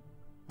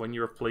when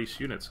you replace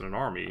units in an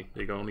army,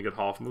 they only get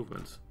half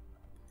movement?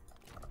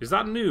 Is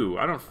that new?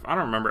 I don't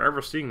remember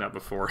ever seeing that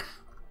before.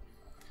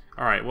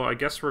 Alright, well I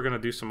guess we're gonna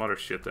do some other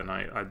shit then.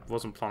 I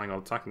wasn't planning on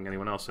attacking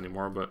anyone else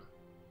anymore, but...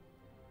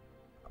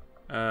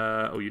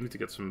 oh, you need to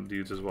get some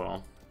dudes as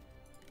well.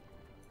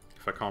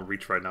 If I can't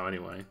reach right now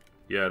anyway.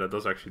 Yeah, that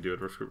does actually do it.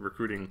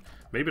 Recruiting...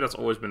 Maybe that's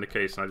always been the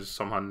case and I just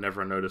somehow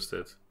never noticed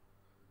it.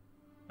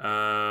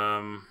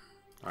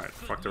 Alright,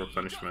 fuck the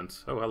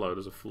replenishment. Oh, hello,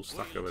 there's a full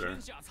stack over there.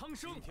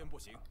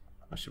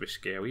 That should be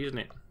scary, isn't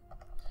it?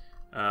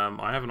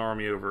 I have an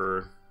army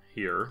over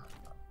here.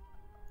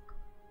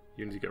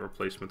 You need to get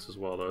replacements as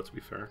well, though, to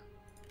be fair.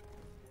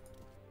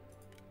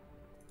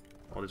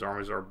 All these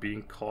armies are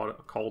being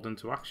called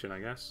into action, I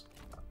guess.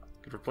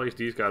 Could replace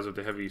these guys with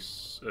the heavy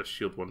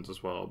shield ones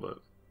as well, but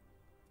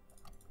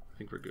I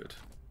think we're good.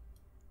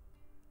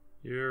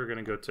 You're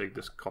gonna go take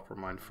this copper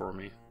mine for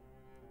me.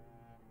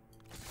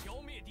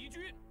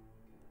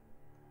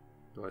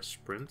 Do I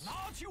sprint?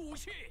 I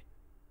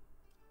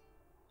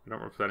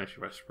don't replenish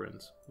if I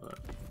sprint, but...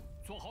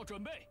 I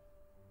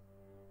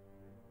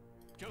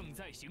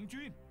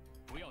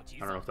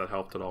don't know if that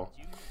helped at all.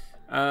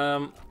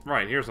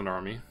 Right, here's an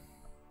army.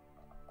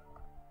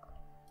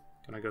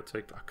 Can I go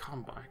take... I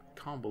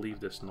can't believe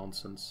this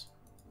nonsense.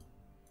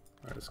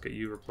 Alright, let's get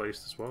you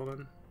replaced as well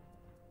then.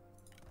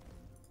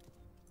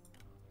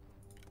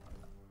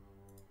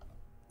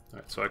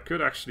 Alright, so I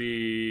could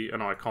actually... Oh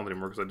no, I can't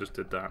anymore because I just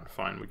did that.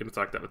 Fine, we can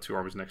attack that with 2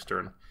 armies next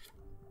turn.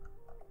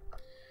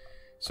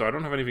 So I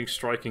don't have anything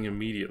striking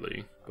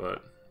immediately,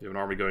 but you have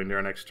an army going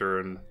there next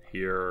turn,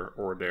 here,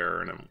 or there,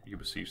 and then you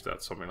besiege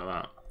that, something like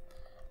that.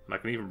 And I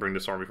can even bring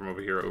this army from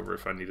over here over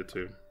if I needed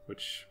to,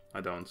 which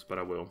I don't, but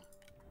I will.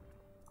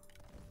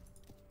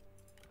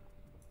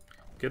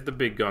 Get the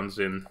big guns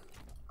in,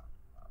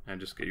 and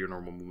just get your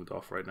normal movement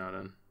off right now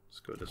then. Let's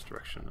go this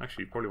direction.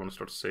 Actually, you probably want to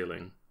start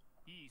sailing.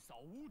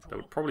 That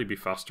would probably be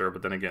faster,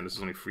 but then again, this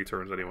is only 3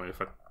 turns anyway.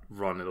 If I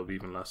run, it'll be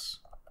even less.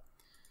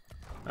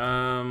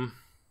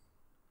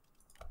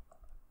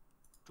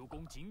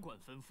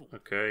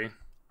 Okay.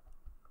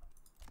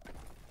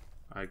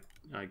 I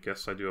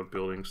guess I do have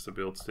buildings to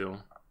build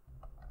still.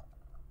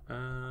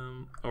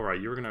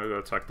 Alright, you're gonna go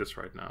attack this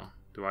right now.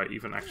 Do I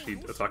even actually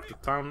attack the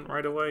town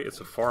right away? It's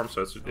a farm,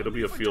 so it'll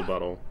be a field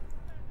battle.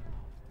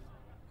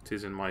 It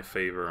is in my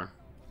favor.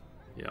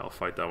 Yeah, I'll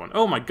fight that one.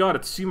 Oh my god,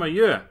 it's Sima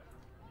Ying!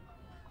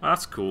 Oh,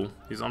 that's cool.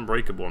 He's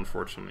unbreakable,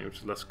 unfortunately, which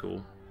is less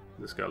cool.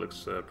 This guy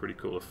looks pretty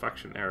cool. A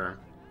faction error.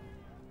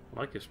 I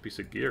like this piece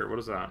of gear. What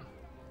is that?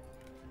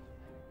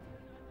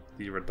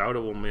 The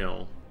redoubtable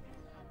mill.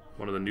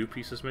 One of the new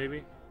pieces,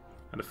 maybe?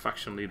 And the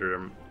faction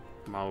leader,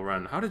 Mao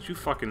Ren. How did you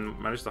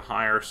fucking manage to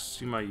hire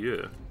Sima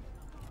Ying?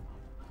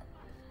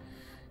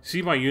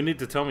 Sima, you need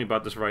to tell me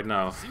about this right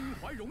now.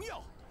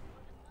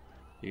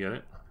 You get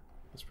it?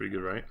 That's pretty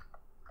good, right?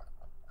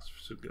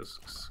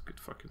 That's good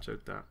fucking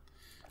joke, that.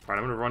 Alright,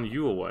 I'm gonna run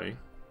you away.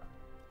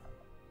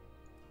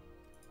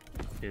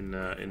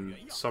 In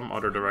some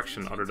other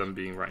direction other than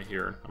being right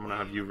here. I'm gonna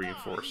have you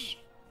reinforce.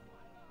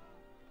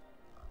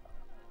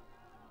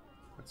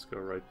 Let's go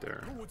right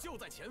there.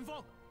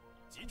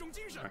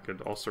 I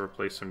could also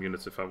replace some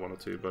units if I wanted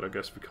to, but I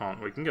guess we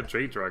can't. We can get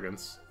Jade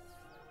Dragons.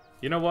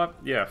 You know what?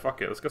 Yeah,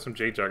 fuck it. Let's get some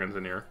Jade Dragons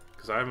in here.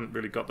 Because I haven't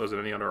really got those in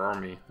any other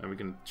army. And we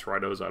can try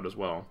those out as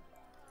well.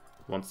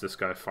 Once this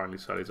guy finally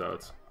sallies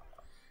out.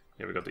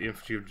 Yeah, we got the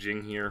infantry of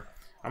Jing here.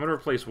 I'm gonna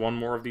replace one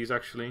more of these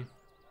actually.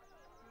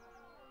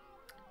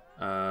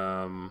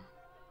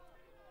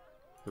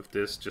 With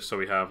this, just so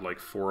we have like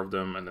 4 of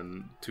them, and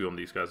then 2 on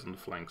these guys on the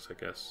flanks, I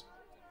guess.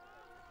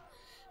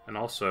 And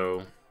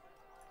also,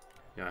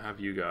 yeah, I have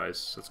you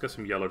guys. Let's get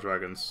some yellow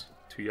dragons.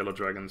 2 yellow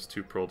dragons,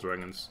 2 pearl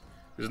dragons.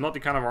 This is not the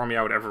kind of army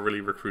I would ever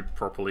really recruit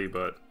properly,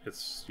 but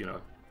it's, you know,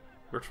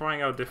 we're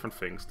trying out different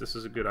things. This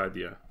is a good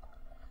idea.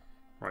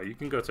 Right, you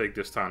can go take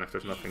this town if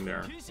there's nothing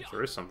there. If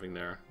there is something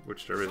there,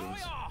 which there isn't.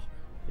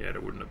 Yeah,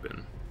 there wouldn't have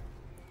been.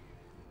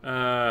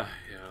 Yeah,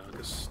 I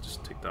guess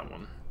just take that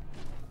one.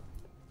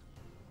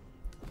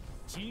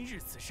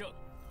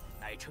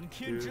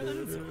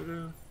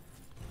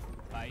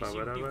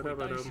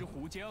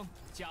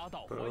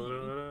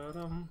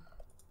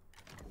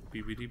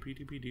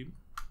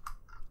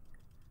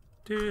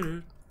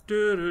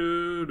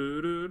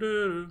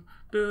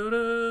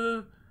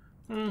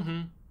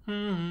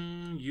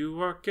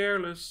 You are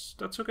careless.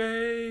 That's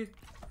okay.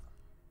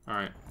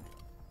 Alright.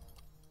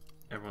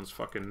 Everyone's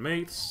fucking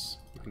mates.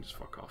 You can just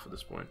fuck off at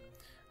this point.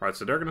 Alright,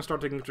 so they're gonna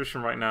start taking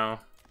attrition right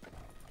now.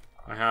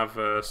 I have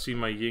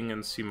Sima Ying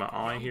and Sima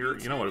I here.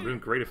 You know what? It would have been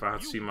great if I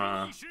had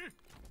Sima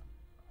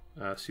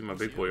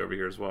Big Boy over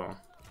here as well.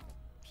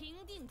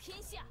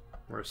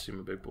 Where's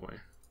Sima Big Boy?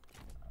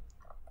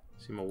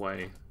 Sima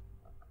Wei.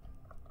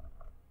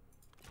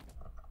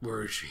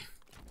 Where is she?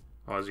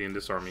 Oh, is he in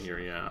this army here?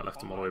 Yeah, I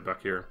left him all the way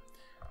back here.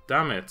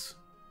 Damn it!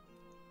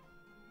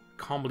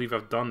 Can't believe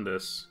I've done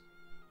this.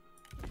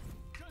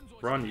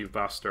 Run, you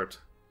bastard.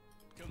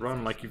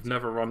 Run like you've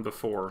never run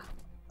before.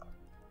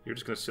 You're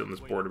just gonna sit on this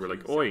border and be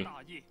like, oi!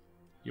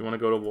 You wanna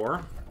go to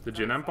war? The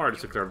Jin Empire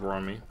just declared war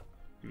on me.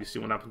 Have you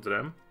seen what happened to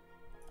them?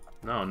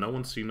 No, no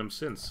one's seen them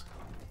since.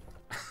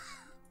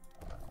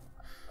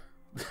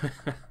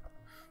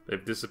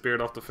 They've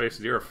disappeared off the face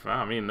of the earth.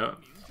 I mean, no.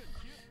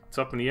 It's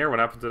up in the air what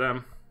happened to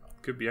them.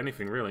 Could be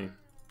anything, really.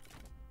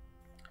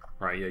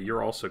 Right, yeah,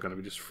 you're also gonna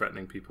be just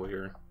threatening people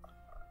here.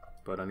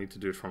 But I need to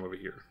do it from over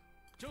here.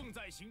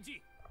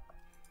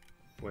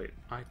 Wait,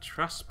 I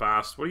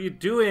trespassed. What are you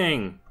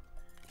doing?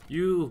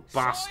 You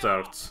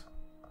bastard!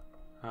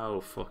 How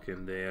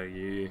fucking dare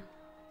you?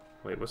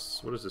 Wait, what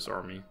is this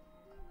army?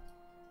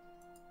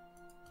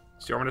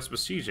 It's the army that's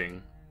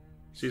besieging.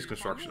 Siege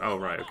construction. Oh,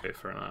 right, okay,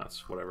 fair enough.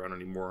 That's whatever, I don't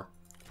need more.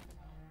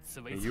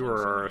 And you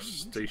are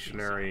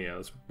stationary. Yeah,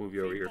 let's move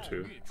you over here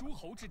too.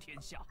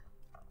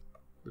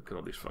 Look at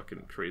all these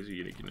fucking crazy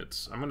unique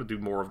units. I'm gonna do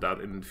more of that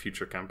in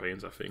future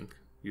campaigns, I think.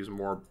 Use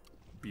more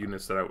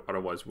units that I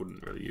otherwise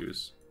wouldn't really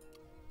use.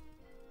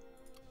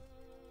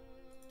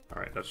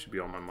 Alright, that should be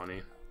all my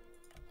money.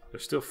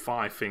 There's still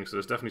 5 things, so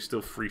there's definitely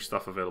still free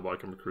stuff available I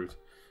can recruit.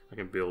 I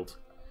can build.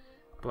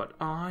 But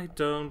I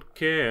don't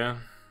care.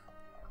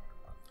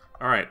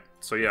 Alright,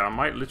 so yeah, I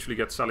might literally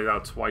get sallied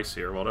out twice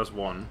here. Well, there's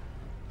one.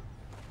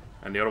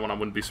 And the other one I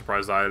wouldn't be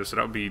surprised either, so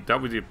that would be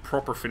the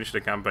proper finish of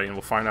the campaign.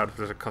 We'll find out if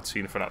there's a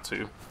cutscene for that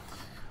too.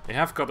 They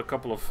have got a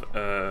couple of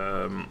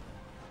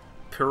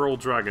Pearl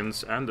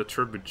Dragons and the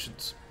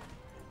Tripartite.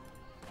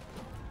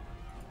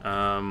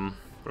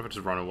 What if I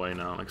just run away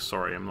now? Like,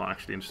 sorry, I'm not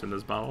actually interested in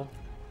this battle.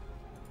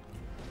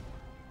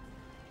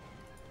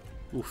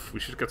 Oof, we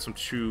should get some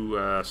true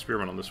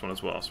spearmen on this one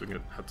as well, so we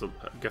can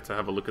get to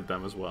have a look at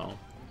them as well.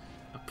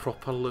 A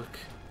proper look.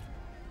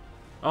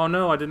 Oh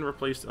no, I didn't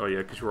replace... Oh yeah,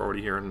 because you were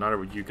already here, and neither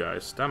were you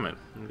guys. Damn it.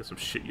 I'm gonna get some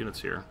shit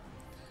units here.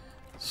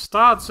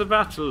 Starts a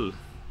battle!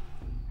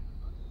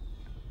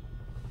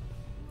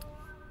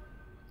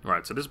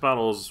 Alright, so this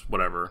battle's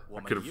whatever.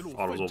 I could have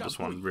auto-resolved this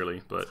one,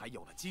 really, but...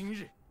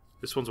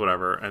 This one's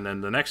whatever, and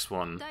then the next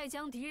one,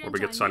 where we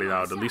get sallied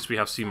out, at least we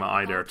have Sima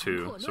I there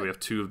too, so we have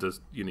 2 of the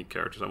unique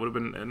characters. That would have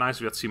been nice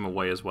if we had Sima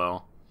Wei as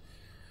well.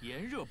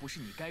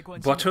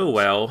 But oh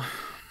well.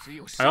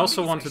 I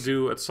also want to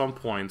do, at some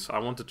point, I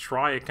want to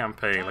try a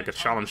campaign, like a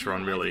challenge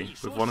run really,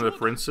 with one of the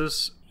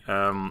princes,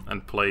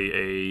 and play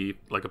a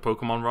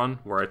Pokemon run,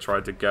 where I try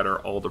to gather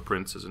all the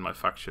princes in my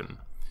faction.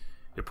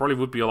 It probably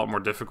would be a lot more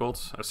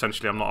difficult.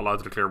 Essentially, I'm not allowed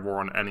to declare war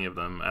on any of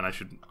them, and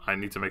I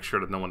need to make sure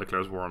that no one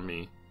declares war on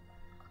me.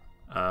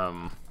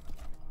 And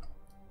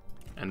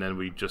then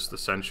we just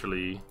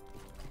essentially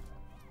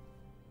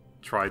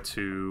try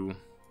to...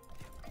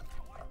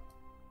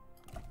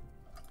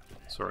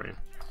 Sorry.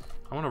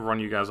 I want to run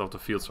you guys off the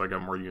field so I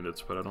get more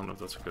units, but I don't know if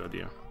that's a good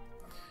idea.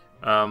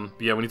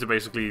 Yeah, we need to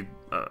basically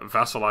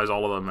vassalize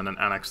all of them and then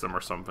annex them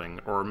or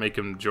something. Or make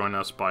them join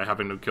us by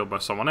having them killed by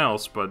someone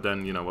else, but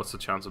then, you know, what's the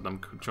chance of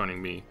them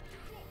joining me?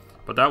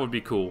 But that would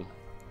be cool.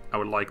 I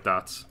would like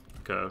that.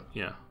 Like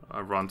yeah,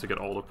 a run to get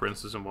all the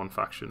princes in one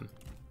faction.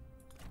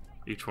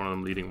 Each one of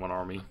them leading one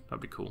army.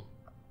 That'd be cool.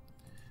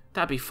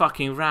 That'd be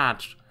fucking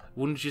rad.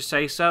 Wouldn't you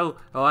say so?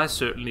 Oh, I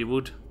certainly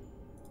would.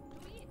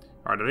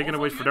 Alright, are they going to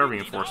wait for their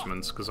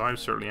reinforcements? Because I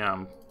certainly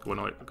am going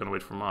to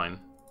wait for mine.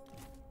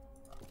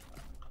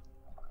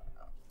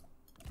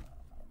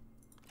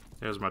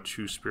 There's my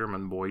 2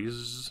 spearmen,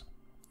 boys.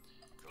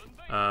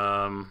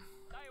 Okay,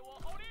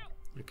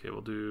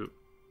 we'll do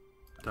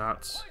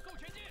that.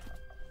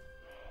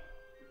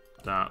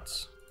 That.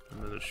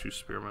 And then the 2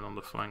 spearmen on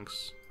the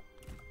flanks.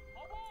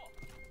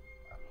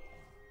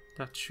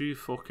 Got 2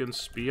 fucking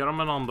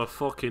spearmen on the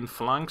fucking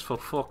flanks, for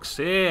fuck's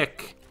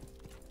sake!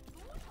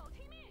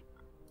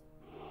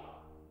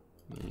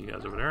 You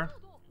guys over there.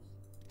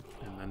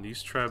 And then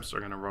these trebs are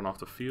gonna run off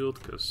the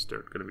field because they're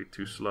gonna be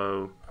too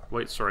slow.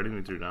 Wait, sorry, I didn't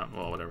mean to do that.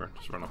 Well, whatever.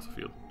 Just run off the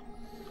field.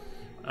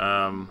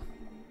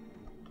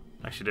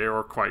 Actually, they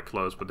were quite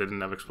close, but they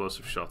didn't have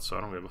explosive shots, so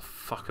I don't give a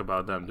fuck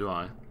about them, do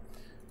I?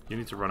 You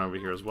need to run over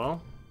here as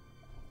well.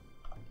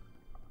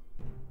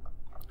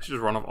 I should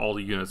just run off all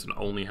the units and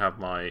only have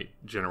my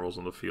generals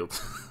on the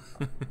field.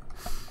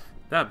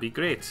 That'd be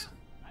great.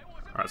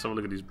 Alright, so have a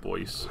look at these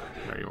boys.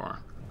 There you are.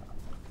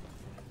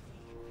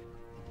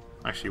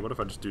 Actually, what if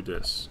I just do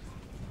this?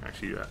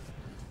 Actually, that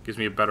gives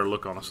me a better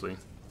look, honestly.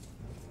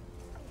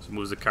 So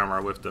moves the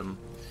camera with them.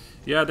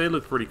 Yeah, they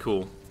look pretty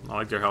cool. I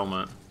like their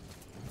helmet.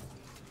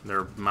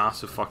 They're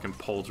massive fucking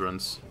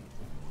pauldrons.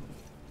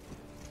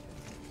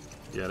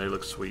 Yeah, they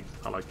look sweet.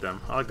 I like them.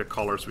 I like the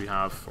colors we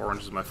have.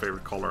 Orange is my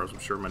favorite color, as I'm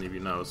sure many of you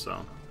know,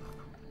 so...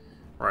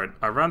 Right,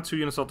 I ran 2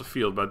 units off the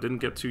field, but I didn't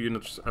get 2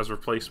 units as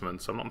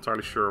replacements. I'm not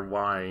entirely sure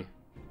why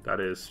that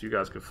is. You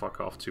guys can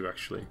fuck off too,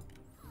 actually.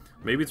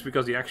 Maybe it's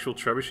because the actual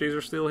trebuchets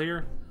are still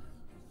here?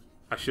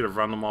 I should have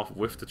run them off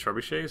with the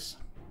trebuchets?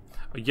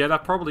 Yeah,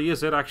 that probably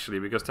is it, actually,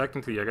 because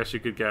technically I guess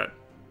you could get...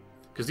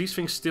 Because these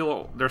things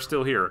they're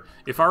still here.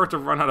 If I were to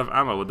run out of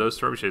ammo with those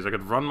trebuchets, I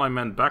could run my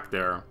men back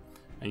there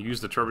and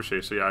use the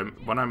trebuchet. So yeah,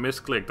 when I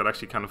misclicked, that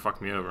actually kind of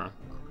fucked me over.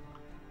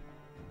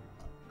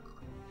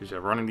 Because yeah,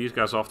 running these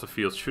guys off the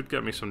field should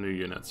get me some new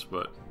units,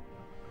 but...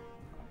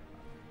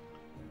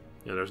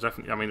 Yeah, there's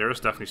definitely... I mean, there is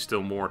definitely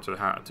still more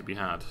to be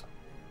had.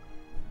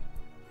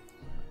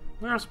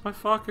 Where's my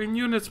fucking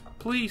units,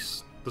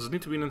 please? Does it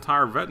need to be an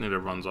entire retinue that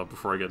runs up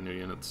before I get new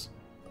units?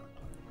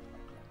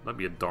 That'd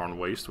be a darn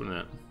waste, wouldn't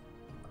it?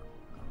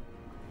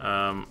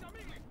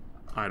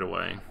 Either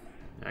way.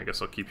 Yeah, I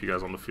guess I'll keep you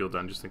guys on the field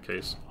then, just in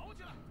case.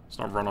 Let's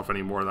not run off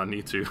any more than I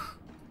need to.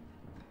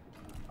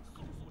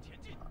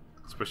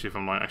 Especially if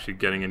I'm not actually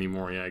getting any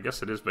more. Yeah, I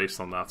guess it is based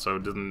on that, so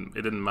it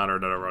didn't matter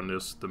that I run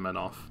the men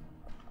off.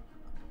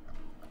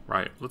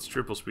 Right, let's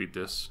triple speed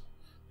this.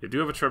 They do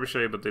have a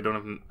trebuchet, but they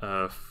don't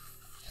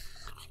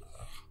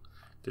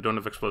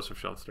have explosive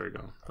shots. There you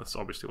go. That's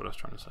obviously what I was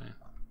trying to say.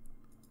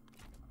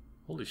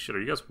 Holy shit,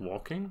 are you guys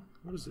walking?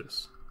 What is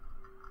this?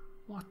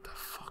 What the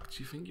fuck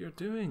do you think you're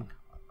doing?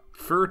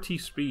 30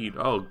 speed.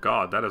 Oh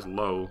god, that is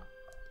low.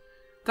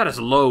 That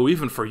is low,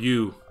 even for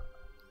you.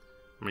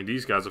 I mean,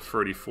 these guys are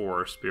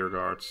 34 spear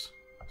guards.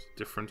 It's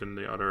different than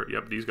the other.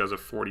 Yep, these guys are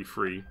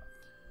 43.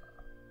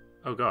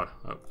 Oh god.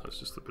 Oh, that's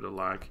just a bit of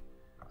lag.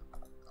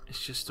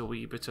 It's just a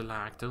wee bit of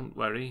lag, don't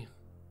worry.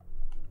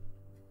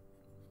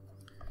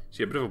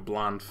 See, a bit of a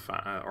bland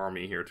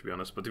army here, to be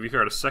honest. But to be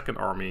fair, the second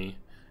army...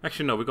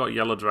 Actually, no, we got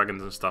yellow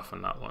dragons and stuff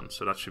in that one,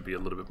 so that should be a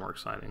little bit more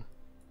exciting.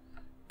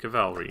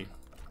 Cavalry.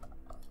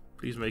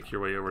 Please make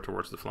your way over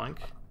towards the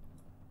flank.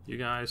 You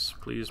guys,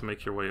 please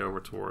make your way over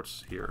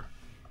towards here.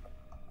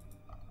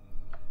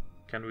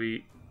 Can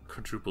we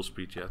quadruple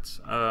speed yet?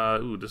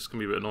 Ooh, this is gonna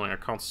be a bit annoying. I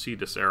can't see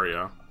this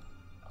area.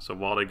 So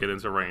while they get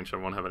into range, I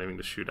won't have anything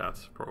to shoot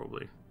at,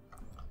 probably.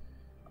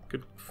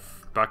 Could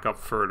back up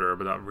further,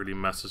 but that really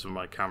messes with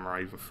my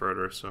camera even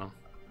further, so...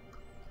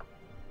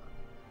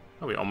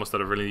 Oh, we almost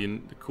had a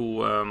really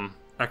cool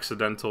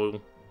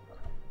accidental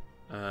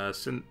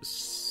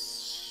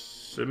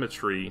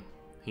symmetry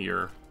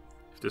here.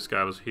 If this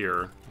guy was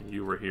here,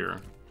 you were here.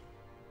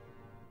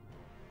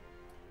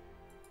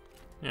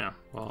 Yeah,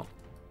 well...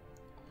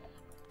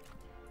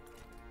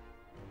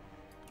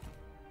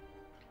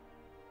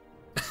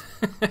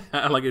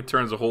 Like it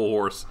turns a whole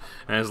horse,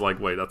 and it's like,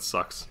 wait, that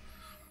sucks.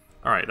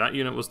 Alright, that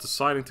unit was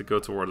deciding to go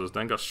towards us,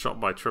 then got shot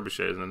by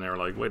trebuchets, and then they were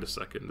like, wait a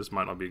second, this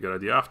might not be a good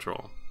idea after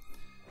all.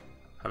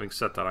 Having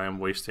said that, I am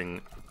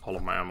wasting all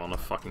of my ammo on a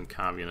fucking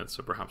cav unit,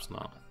 so perhaps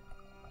not.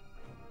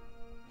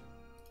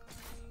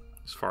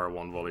 Let's fire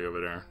one volley over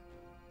there.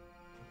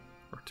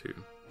 Or 2.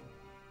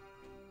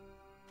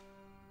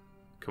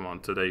 Come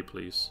on, today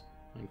please.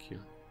 Thank you.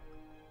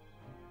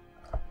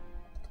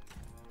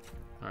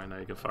 Alright, now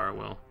you can fire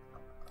Will.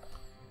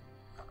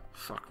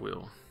 Fuck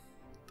Will.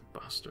 The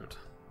bastard.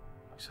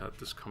 He's had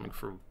this coming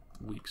for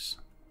weeks.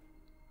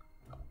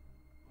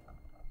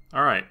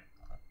 Alright.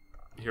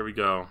 Here we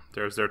go.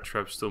 There's their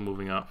trap still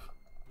moving up.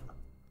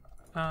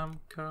 I'm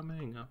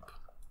coming up.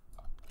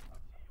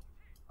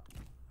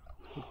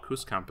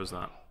 Whose camp is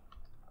that?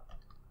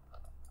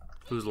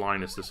 Whose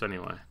line is this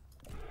anyway?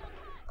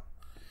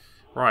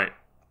 Right.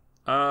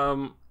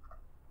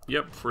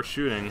 Yep, for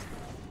shooting.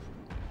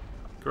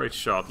 Great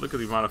shot. Look at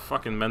the amount of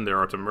fucking men there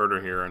are to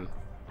murder here, and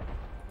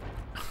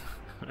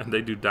and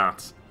they do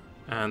that.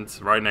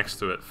 And right next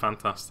to it.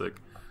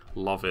 Fantastic.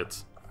 Love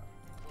it.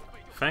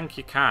 Thank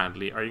you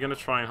kindly. Are you going to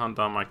try and hunt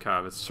down my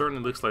cav? It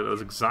certainly looks like that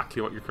is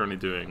exactly what you're currently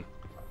doing.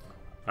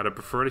 I'd have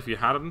preferred if you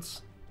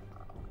hadn't,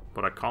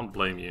 but I can't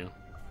blame you.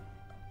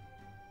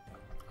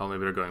 Oh,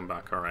 maybe they're going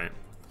back. Alright.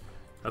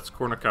 Let's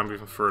corner camp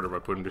even further by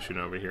putting this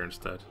unit over here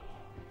instead.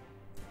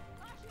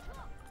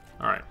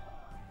 Alright.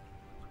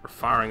 We're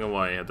firing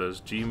away at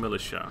those G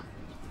militia.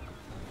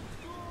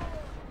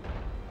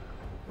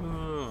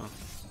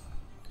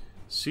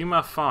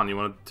 Sima Fan, you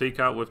want to take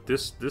out with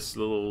this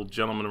little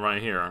gentleman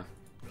right here.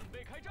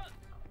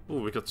 Oh,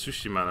 we got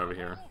Sushi Man over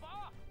here.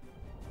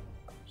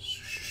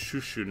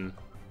 Shushun.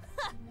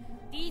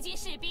 I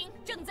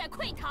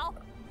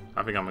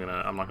think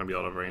I'm not gonna be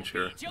out of range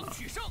here. No.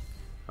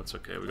 That's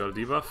okay. We got a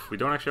debuff. We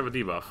don't actually have a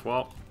debuff.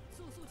 Well,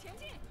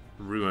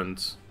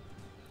 ruined.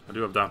 I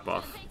do have that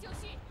buff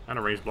and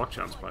a ranged block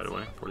chance, by the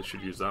way. Probably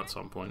should use that at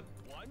some point.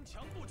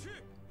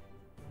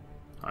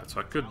 Alright,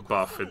 so I could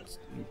buff it.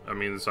 That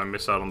means I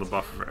miss out on the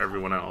buff for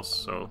everyone else.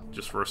 So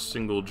just for a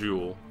single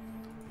duel,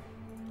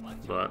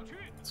 but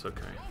it's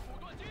okay.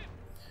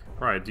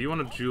 Right, do you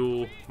want to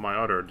duel my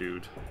other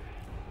dude?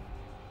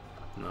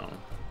 No.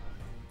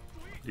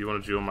 Do you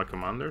want to duel my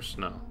commanders?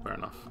 No, fair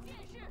enough.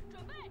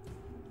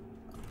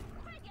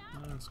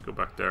 Let's go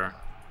back there.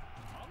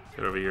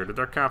 Get over here. Did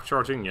their cap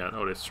charge in yet?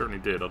 Oh, they certainly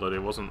did, although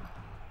it wasn't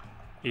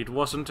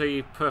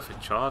a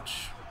perfect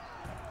charge.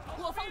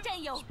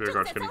 Spear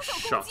Guard's getting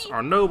shot.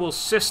 Our noble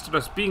sister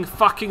is being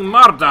fucking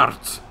murdered!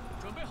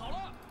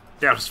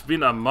 There's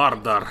been a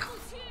murder.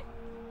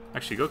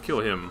 Actually, go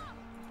kill him.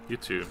 You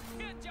too.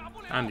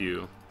 And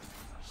you.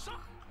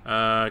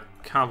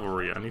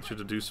 Cavalry, I need you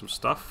to do some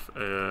stuff,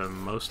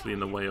 mostly in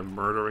the way of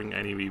murdering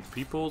enemy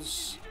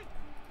peoples.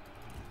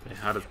 They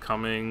had it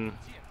coming.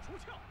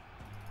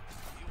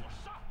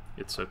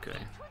 It's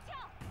okay.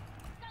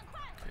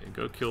 Okay,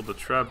 go kill the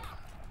Treb.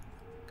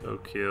 Go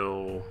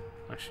kill...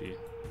 Actually,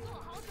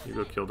 you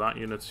go kill that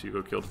unit, you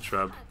go kill the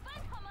Treb.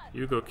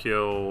 You go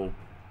kill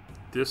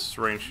this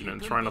range unit,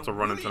 and try not to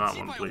run into that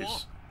one,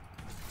 please.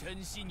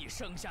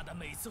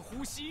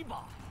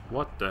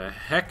 What the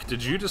heck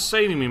did you just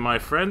say to me, my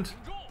friend?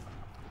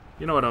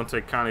 You know I don't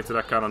take kindly to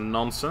that kind of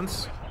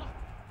nonsense.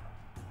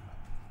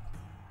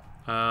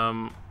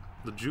 The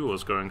duel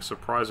is going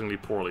surprisingly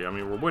poorly. I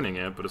mean, we're winning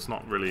it, but it's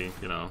not really,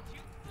 you know,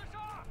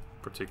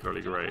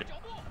 particularly great.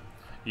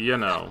 You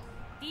know.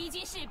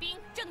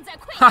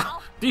 Ha!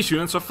 These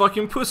units are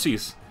fucking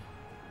pussies.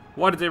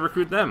 Why did they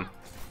recruit them?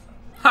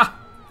 Ha!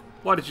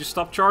 Why did you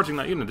stop charging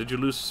that unit? Did you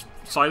lose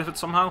sight of it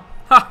somehow?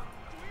 Ha!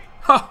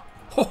 Ha!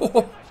 Ho ho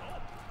ho!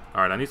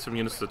 Alright, I need some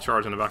units to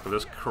charge in the back of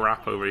this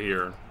crap over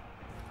here.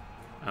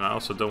 And I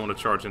also don't want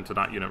to charge into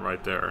that unit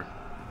right there.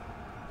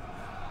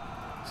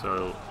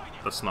 So,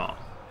 let's not.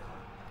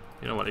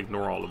 You know what,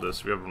 ignore all of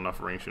this. We have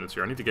enough range units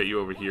here. I need to get you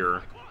over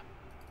here.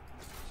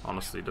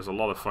 Honestly, there's a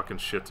lot of fucking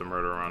shit to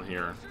murder around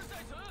here.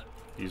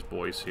 These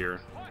boys here.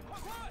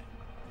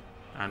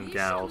 And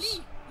gals.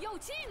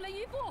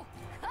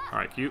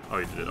 Alright, Q. Oh,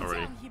 you did it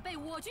already.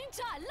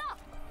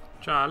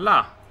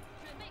 Chala!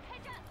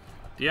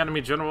 The enemy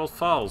general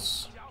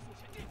falls.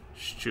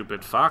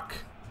 Stupid fuck.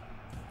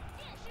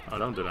 Oh,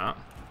 don't do that.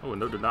 Oh,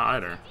 and don't do that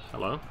either.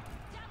 Hello?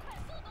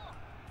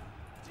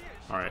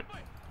 Alright.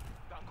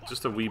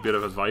 Just a wee bit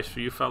of advice for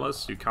you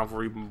fellas, you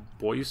cavalry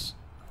boys.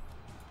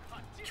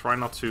 Try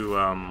not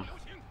to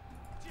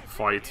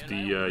fight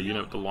the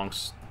unit with the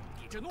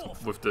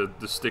with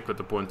the stick with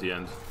the pointy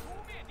end.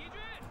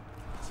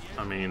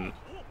 I mean,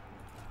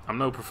 I'm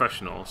no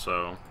professional,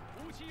 so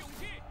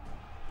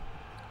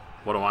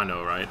what do I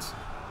know, right?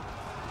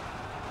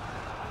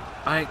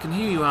 I can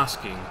hear you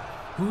asking,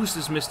 who's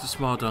this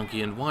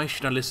MrSmartDonkey and why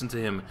should I listen to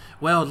him?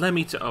 Well, let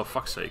me oh,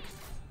 fuck's sake.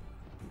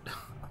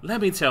 Let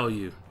me tell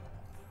you.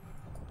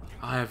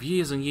 I have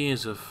years and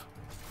years of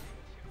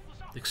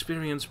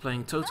experience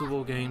playing Total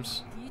War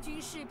games.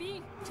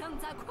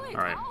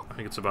 Alright, I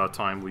think it's about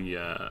time we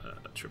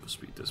triple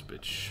speed this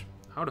bitch.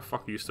 How the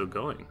fuck are you still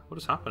going? What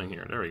is happening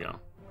here? There we go.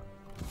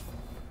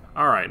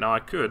 Alright, now I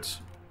could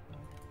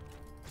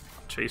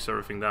chase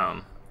everything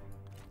down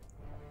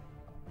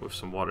with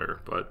some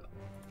water, but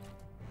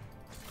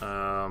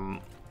yeah,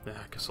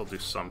 I guess I'll do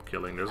some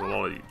killing. There's a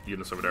lot of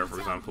units over there, for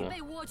example.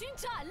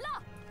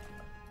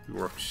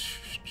 Worth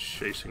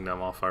chasing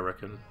them off, I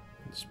reckon.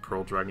 This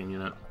Pearl Dragon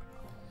unit.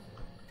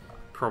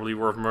 Probably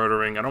worth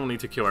murdering. I don't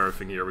need to kill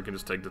everything here. We can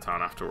just take the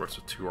town afterwards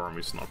with 2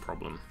 armies, no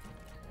problem.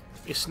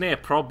 It's no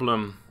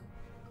problem.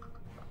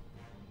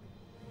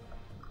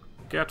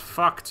 Get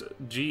fucked,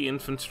 G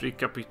Infantry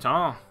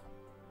Capitan.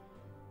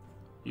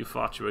 You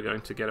thought you were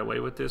going to get away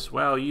with this?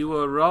 Well, you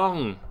were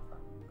wrong.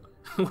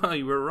 Well,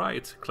 you were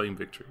right. Claim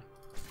victory.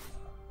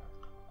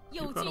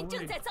 You got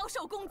away.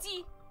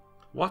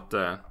 What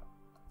the?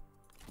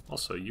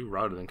 Also, you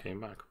routed and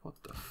came back. What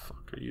the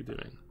fuck are you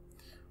doing?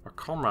 Our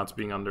comrade's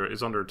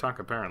is under attack,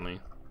 apparently.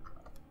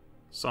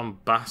 Some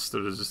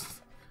bastard is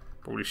just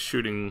probably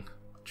shooting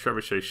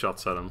trebuchet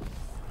shots at him.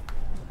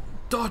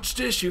 Dodge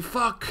this, you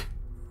fuck!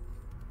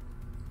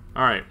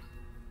 Alright.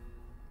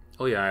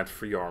 Oh yeah, I had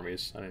 3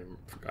 armies.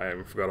 I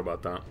forgot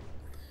about that.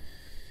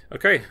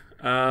 Okay.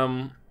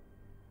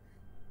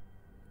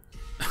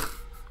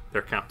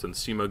 Their captain,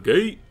 Sima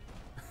Ying.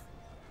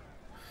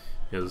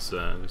 Is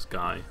this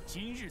guy.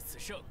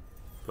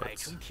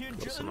 But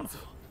close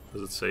enough.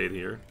 Does it say it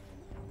here?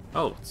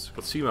 Oh, it's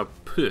got Sima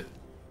P.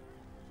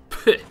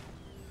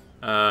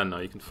 No,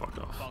 you can fuck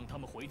off.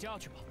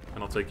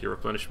 And I'll take your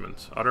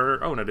replenishment. Oh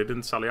no, they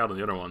didn't sally out on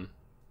the other one.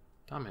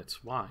 Damn it,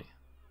 why?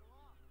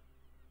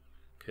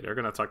 Okay, they're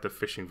gonna attack the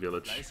fishing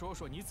village.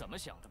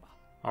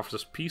 Offers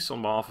us peace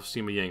on behalf of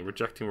Sima Ying.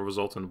 Rejecting will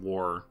result in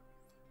war.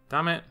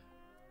 Damn it.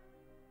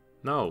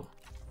 No.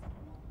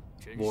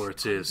 War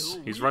it is.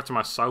 He's right to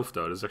my south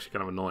though. This is actually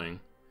kind of annoying.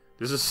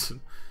 This is...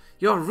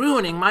 You're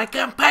ruining my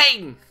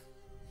campaign!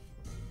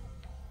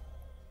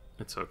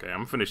 It's okay. I'm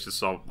gonna finish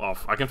this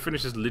off. I can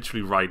finish this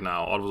literally right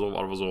now.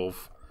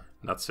 Auto-resolve.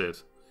 That's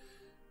it.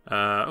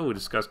 Oh,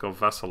 this guy's got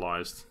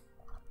vassalized.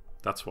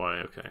 That's why,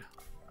 okay.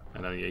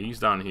 And then, yeah, he's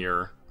down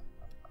here.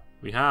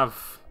 We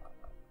have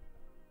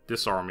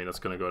this army that's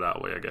gonna go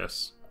that way, I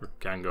guess. Or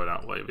can go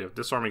that way. We have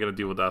this army gonna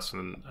deal with us,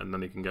 and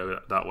then he can go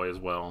that way as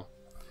well.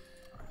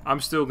 I'm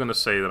still gonna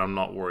say that I'm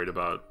not worried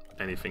about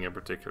anything in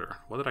particular.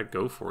 What did I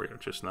go for here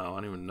just now?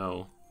 I don't even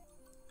know.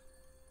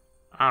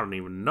 I don't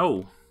even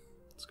know.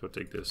 Let's go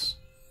take this.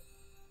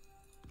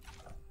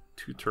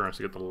 2 turns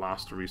to get the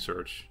last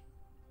research.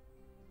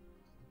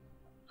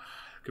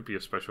 Could be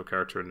a special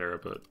character in there,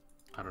 but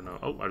I don't know.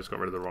 Oh, I just got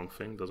rid of the wrong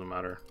thing. Doesn't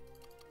matter.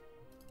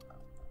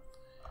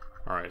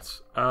 Alright.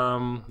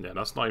 Yeah,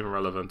 that's not even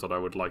relevant that I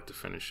would like to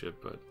finish it,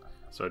 but...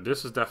 So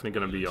this is definitely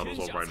going to be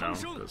auto-resolve right now,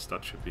 because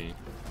that should be...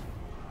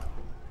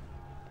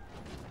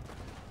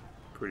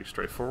 pretty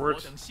straightforward.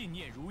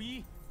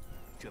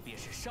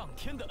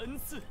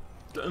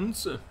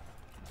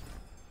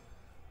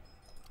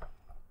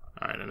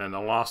 Alright, and then the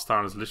last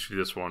town is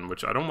literally this one,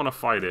 which I don't want to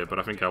fight it, but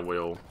I think I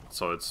will.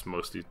 So it's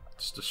mostly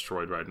just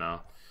destroyed right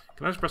now.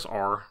 Can I just press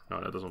R?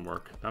 No, that doesn't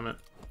work. Damn it.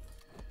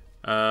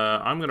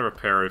 I'm gonna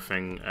repair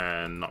everything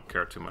and not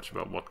care too much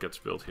about what gets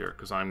built here,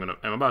 because I'm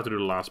about to do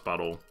the last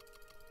battle.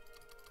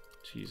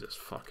 Jesus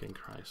fucking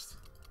Christ.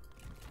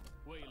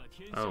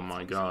 Oh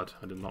my god,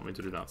 I did not mean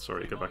to do that.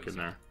 Sorry, get back in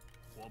there.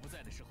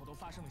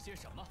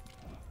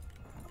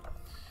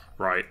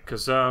 Right,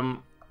 because, I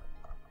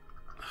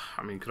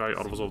mean, could I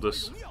auto-resolve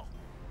this?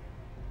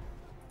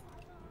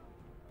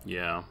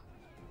 Yeah.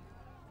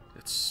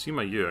 It's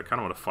Sima Ying, I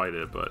kind of want to fight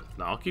it, but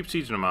no, I'll keep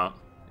sieging them out.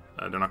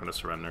 They're not going to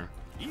surrender.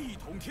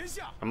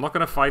 I'm not going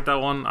to fight that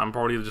one. I'm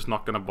probably just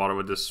not going to bother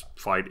with this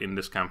fight in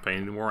this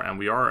campaign anymore, and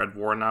we are at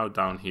war now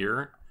down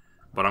here.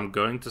 But I'm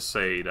going to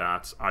say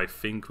that I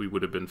think we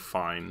would have been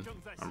fine.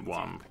 Well,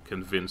 I'm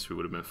convinced we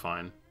would have been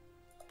fine.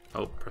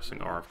 Oh,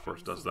 pressing R, of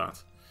course, does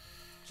that.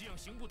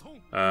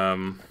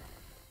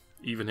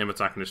 Even him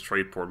attacking this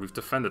trade port. We've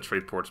defended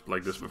trade ports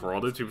like this before.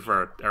 Although, to be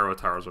fair, arrow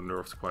towers are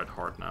nerfed quite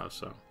hard now.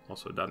 So,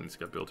 also, that needs to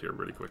get built here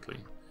really quickly.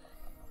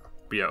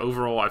 But yeah,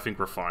 overall, I think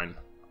we're fine.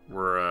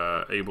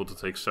 We're able to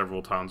take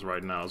several towns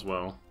right now as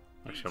well.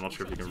 Actually, I'm not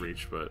sure if you can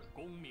reach, but...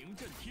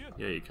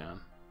 yeah, you can.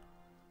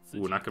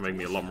 Ooh, and that can make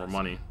me a lot more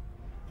money.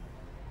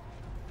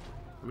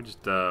 Let me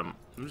just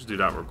do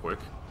that real quick.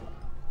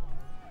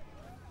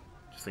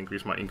 Just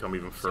increase my income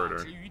even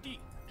further.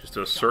 Just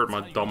to assert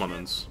my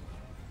dominance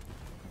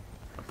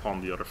upon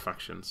the other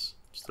factions.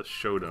 Just to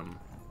show them,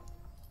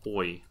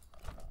 oi,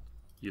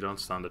 you don't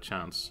stand a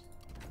chance.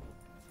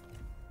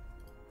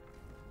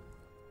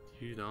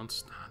 You don't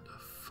stand a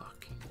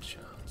fucking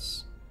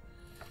chance.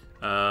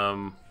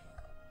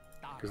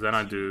 Because then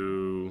I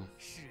do...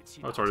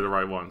 oh, it's already the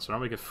right one. So now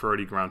I make it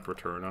 30 grand per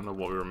turn. I don't know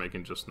what we were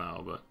making just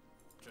now, but...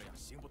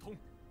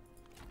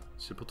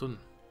 Simpleton.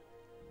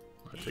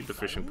 I take the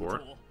fishing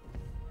port.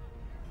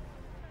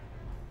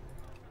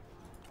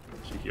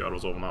 Cheeky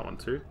autos on that one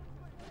too.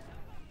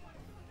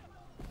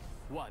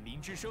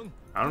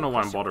 I don't know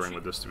why I'm bothering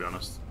with this, to be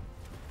honest.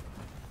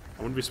 I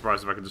wouldn't be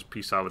surprised if I could just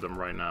peace out with them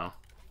right now.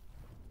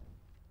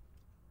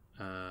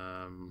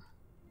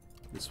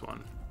 This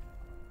one.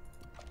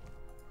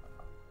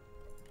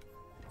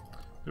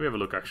 Let me have a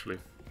look, actually.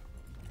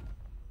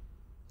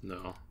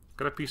 No.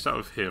 Can I peace out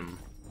with him?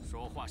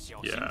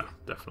 Yeah,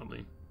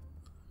 definitely.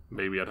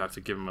 Maybe I'd have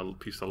to give him a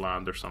piece of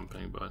land or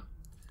something, but...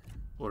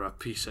 what a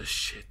piece of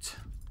shit.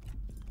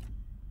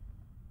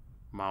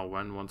 Mao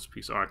Wen wants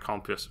peace... oh, I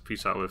can't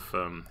peace out with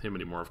him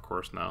anymore, of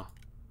course, now.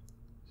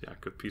 Yeah, I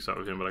could peace out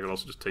with him, but I could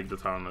also just take the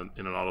town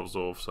in an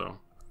auto-resolve, so...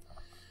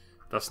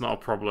 that's not a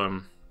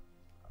problem.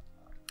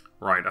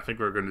 Right, I think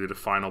we're going to do the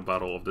final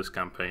battle of this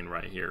campaign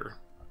right here.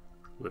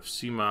 With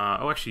Sima...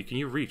 oh, actually, can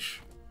you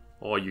reach?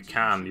 Oh, you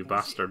can, you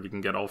bastard. You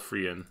can get all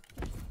 3 in.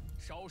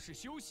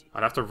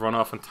 I'd have to run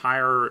off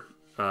entire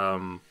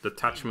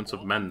detachments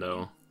of men,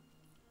 though,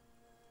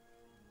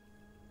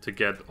 to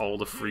get all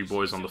the 3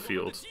 boys on the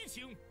field.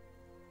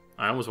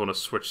 I almost want to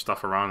switch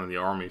stuff around in the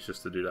armies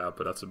just to do that,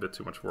 but that's a bit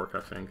too much work,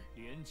 I think.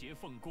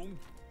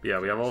 But yeah,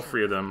 we have all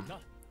 3 of them.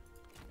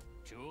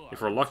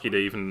 If we're lucky,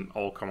 they even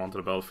all come onto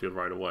the battlefield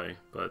right away,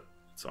 but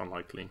it's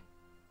unlikely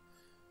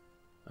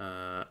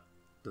that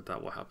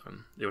will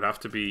happen. It would have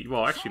to be...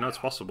 well, actually, no, it's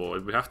possible.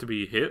 It would have to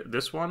be hit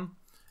this one,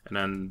 and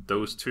then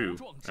those 2,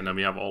 and then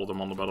we have all of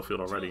them on the battlefield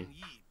already.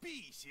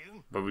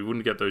 But we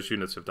wouldn't get those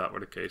units if that were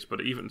the case.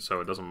 But even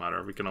so, it doesn't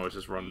matter. We can always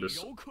just run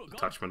this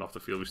detachment off the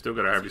field. We still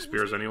get our heavy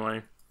spears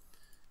anyway.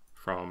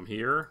 From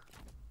here.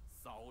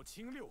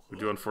 We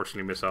do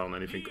unfortunately miss out on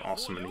anything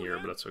awesome in here,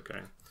 but that's okay.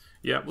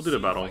 Yeah, we'll do the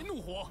battle.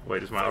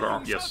 Wait, is my outer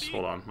arm... yes,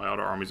 hold on. My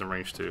outer army's in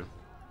range too.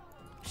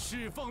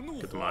 Get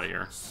them out of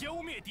here.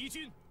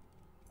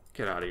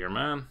 Get out of here,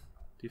 man.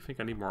 Do you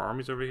think I need more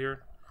armies over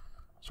here?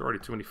 There's already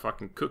too many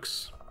fucking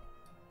cooks.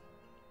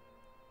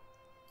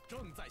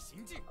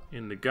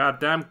 In the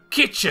goddamn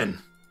kitchen!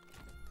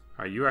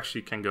 Alright, you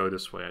actually can go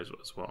this way as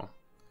well.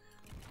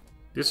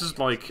 This is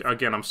like,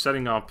 again, I'm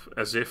setting up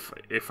as if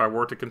I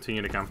were to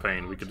continue the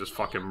campaign, we could just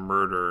fucking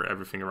murder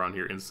everything around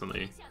here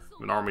instantly.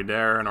 An army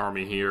there, an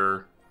army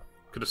here.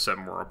 Could have set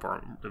more up.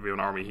 If we have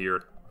an army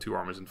here, 2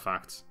 armies in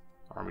fact.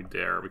 Army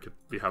there.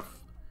 We have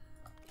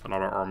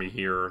another army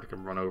here that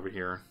can run over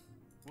here.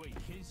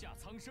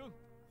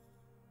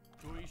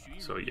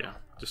 So yeah,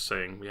 just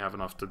saying, we have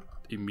enough to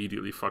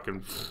immediately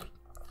fucking...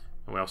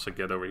 And we also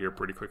get over here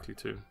pretty quickly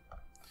too.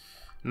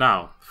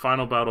 Now,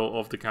 final battle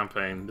of the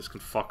campaign. This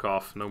can fuck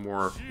off. No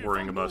more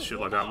worrying about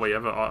shit like that. Wait, you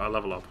have a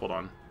level up. Hold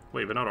on.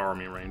 Wait, but not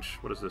army in range.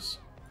 What is this?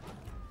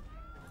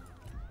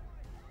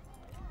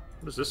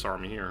 What is this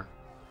army here?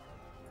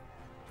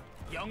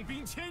 What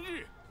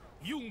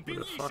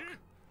the fuck?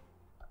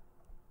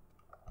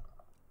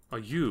 Oh,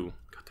 you.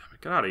 God damn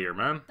it. Get out of here,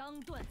 man.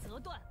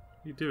 What are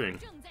you doing?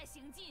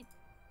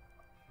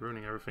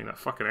 Ruining everything. That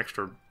fucking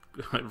extra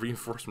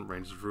reinforcement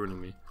range is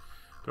ruining me.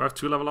 Do I have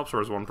 2 level ups,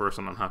 or is one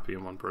person unhappy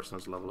and one person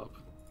has a level up?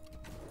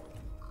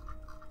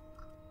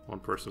 One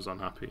person is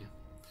unhappy.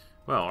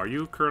 Well, are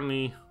you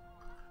currently...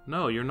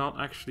 No, you're not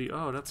actually...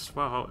 Oh, that's...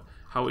 Wow,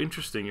 how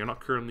interesting. You're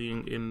not currently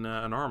in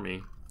an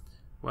army.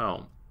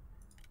 Well,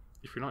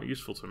 if you're not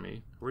useful to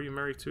me... Who are you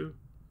married to?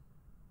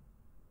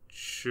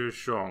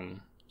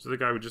 Shishong. Is that the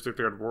guy we just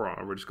declared war on?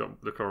 Or we just got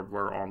declared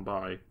war on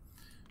by?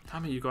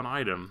 Damn it, you got an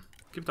item.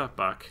 Give that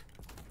back.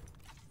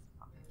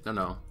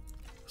 No.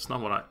 That's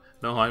not what I...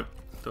 No, I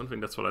don't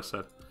think that's what I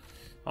said.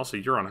 Also,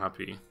 you're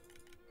unhappy.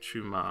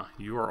 Chuma,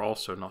 you are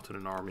also not in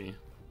an army.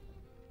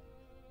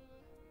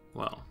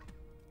 Well.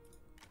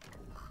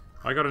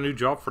 I got a new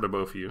job for the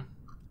both of you.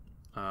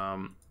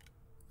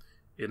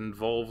 It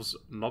involves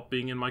not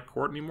being in my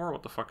court anymore?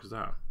 What the fuck is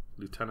that?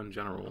 Lieutenant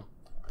General.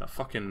 That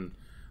fucking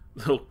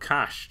little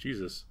cash,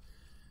 Jesus.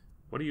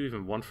 What do you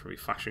even want from me?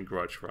 Faction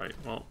grudge, right?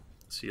 Well,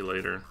 see you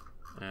later.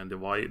 And the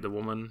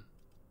woman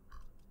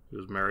who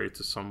was married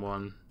to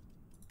someone...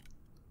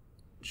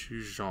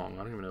 Chuzhong. I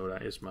don't even know who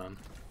that is, man.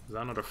 Is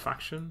that another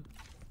faction?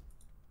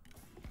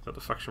 Is that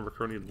the faction we're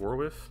currently at war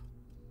with?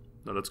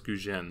 No, that's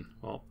Guzhen.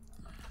 Well,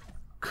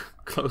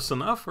 close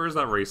enough, or is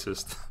that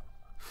racist?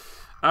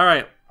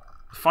 Alright,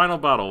 final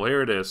battle.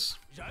 Here it is.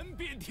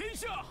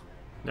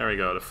 There we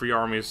go, the 3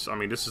 armies. I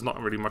mean, this is not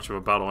really much of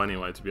a battle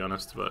anyway, to be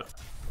honest, but...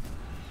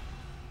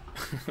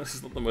 this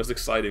is not the most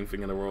exciting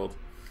thing in the world.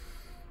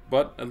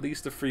 But at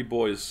least the 3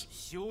 boys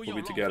will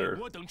be together.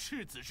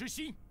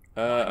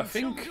 I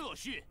think...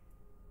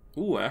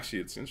 Ooh,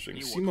 actually, it's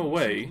interesting. Sima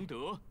Wei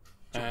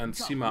and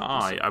Sima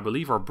I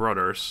believe are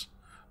brothers.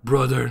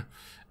 Brother!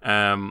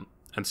 And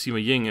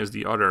Sima Ying is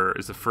the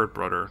 3rd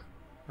brother,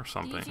 or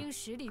something.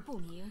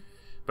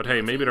 But hey,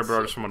 maybe they're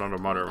brothers from another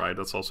mother, right?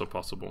 That's also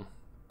possible.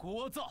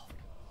 Right,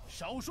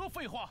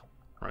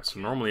 so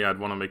normally I'd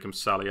want to make him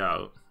sally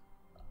out.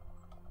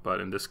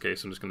 But in this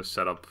case, I'm just going to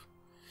set up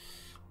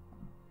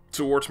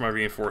towards my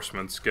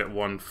reinforcements, get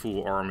 1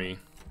 full army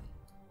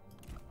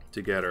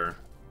together.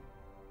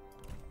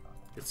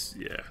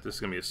 Yeah, this is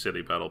gonna be a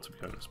silly battle, to be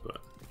honest,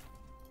 but...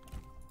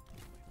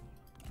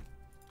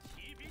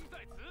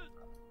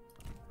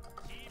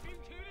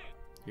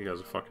 You guys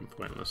are fucking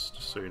pointless,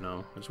 just so you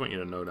know. I just want you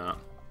to know that.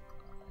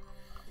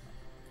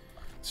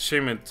 It's a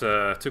shame it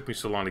took me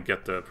so long to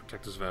get the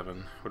Protectors of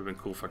Heaven. Would have been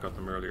cool if I got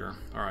them earlier.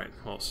 Alright,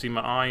 well,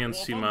 Sima I and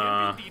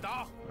Sima...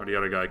 Or the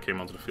other guy came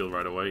onto the field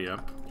right away,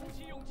 yep.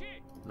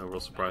 No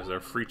real surprise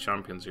there. 3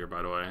 champions here,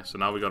 by the way. So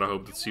now we gotta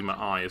hope that Sima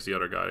I is the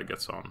other guy that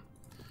gets on.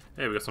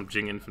 Hey, we got some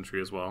Jing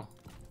infantry as well.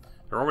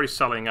 They're already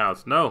selling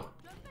out. No!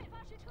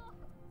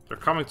 They're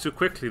coming too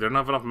quickly. They don't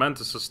have enough men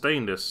to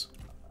sustain this.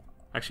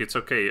 Actually, it's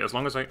okay. As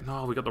long as I...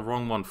 No, we got the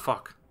wrong one.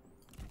 Fuck.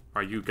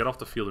 Alright, you get off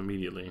the field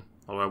immediately.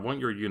 Although I want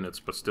your units,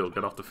 but still,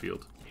 get off the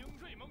field.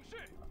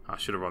 I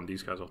should have run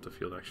these guys off the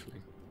field,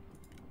 actually.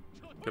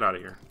 Get out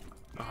of here.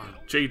 Oh,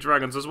 Jade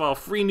Dragons as well.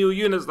 3 new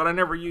units that I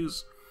never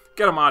use.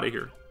 Get them out of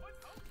here.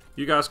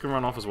 You guys can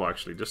run off as well,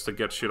 actually, just to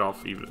get shit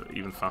off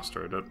even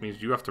faster. That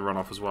means you have to run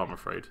off as well, I'm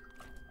afraid.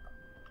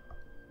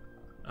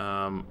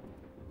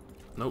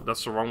 Nope,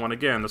 that's the wrong one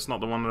again. That's not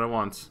the one that I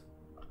want.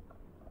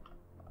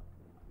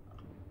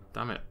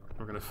 Damn it.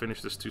 We're gonna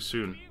finish this too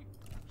soon.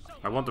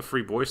 I want the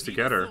 3 boys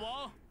together.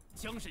 Oh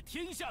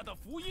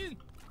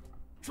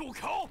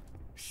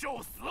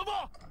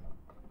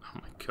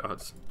my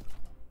god.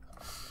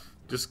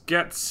 Just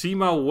get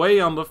Sima Wei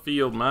on the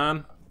field,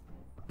 man.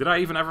 Did I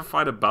even ever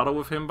fight a battle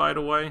with him, by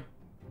the way?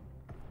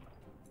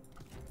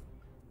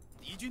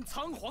 It's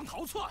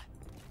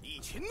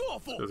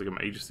gonna take him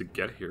ages to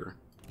get here.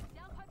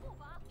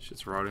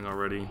 Shit's routing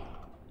already.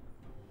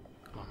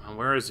 Come on, man.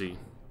 Where is he?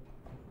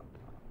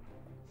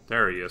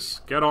 There he is.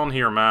 Get on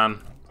here,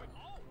 man.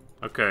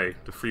 Okay,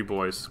 the 3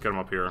 boys. Get him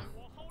up here.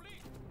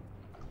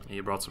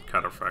 You brought some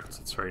cataphracts.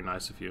 It's very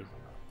nice of you.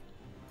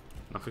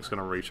 Nothing's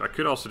gonna reach. I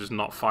could also just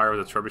not fire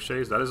the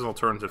trebuchets. That is an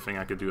alternative thing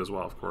I could do as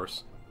well, of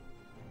course.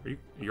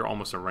 You're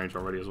almost in range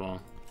already as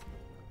well.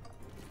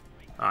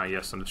 Ah,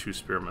 yes, and the true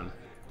spearman.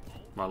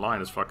 My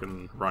line is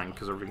fucking rank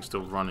because everything's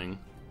still running.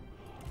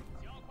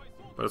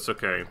 But it's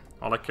okay.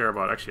 All I care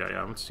about... Actually, I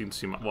haven't seen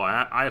Sima... Well,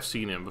 I have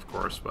seen him, of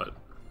course, but...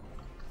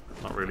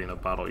 Not really in a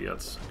battle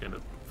yet. Okay,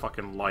 the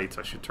fucking light,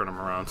 I should turn him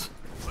around.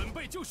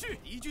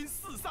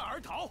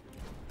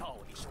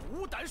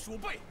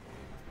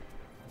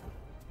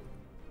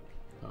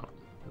 Oh,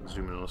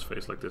 zoom in on his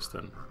face like this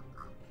then.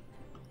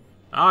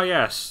 Ah,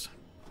 yes!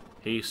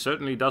 He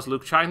certainly does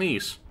look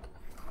Chinese.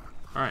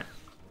 Alright,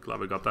 glad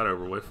we got that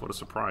over with. What a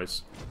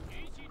surprise.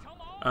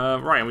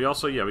 Right, and we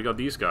also, yeah, we got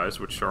these guys,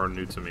 which are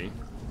new to me.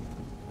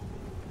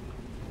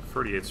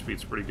 38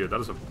 speed's pretty good.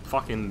 That is a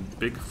fucking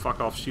big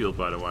fuck-off shield,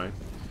 by the way.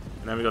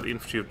 And then we got the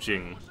infantry of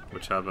Jing,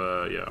 which have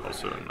a, yeah,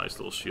 also a nice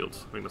little shield.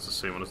 I think that's the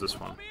same one as this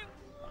one.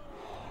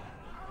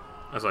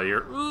 As I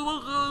hear,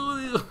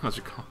 as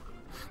you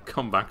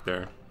come back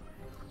there.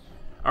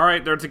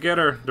 Alright, they're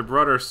together, the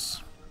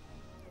brothers.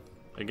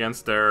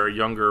 Against their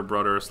younger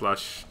brother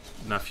slash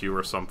nephew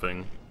or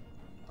something.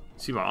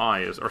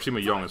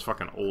 Sima Yong is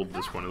fucking old,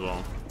 this one as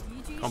well.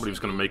 Can't believe he's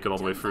gonna make it all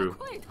the way through.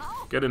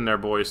 Get in there,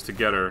 boys,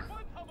 together.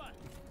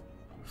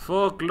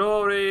 For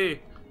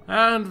glory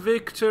and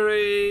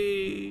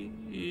victory!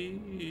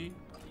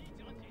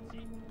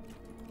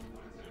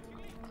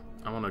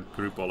 I want to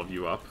group all of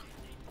you up.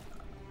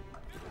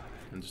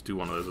 And just do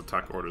one of those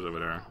attack orders over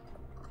there.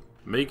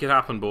 Make it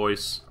happen,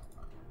 boys.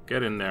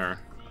 Get in there.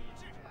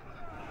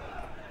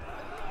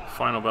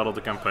 Final battle of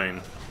the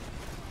campaign.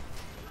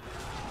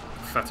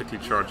 Pathetically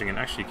charging in.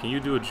 Actually, can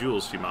you do a duel,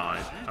 Sima?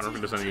 I don't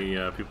think there's any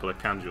people that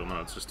can duel. No,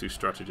 it's just two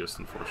strategists,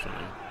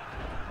 unfortunately.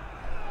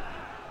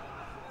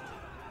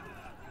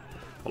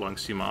 Following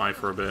Sima I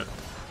for a bit.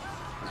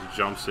 As he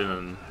jumps in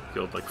and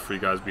killed like 3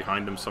 guys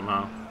behind him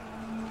somehow.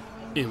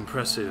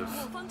 Impressive.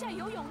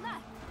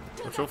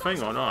 What's your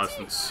thing? Oh no, I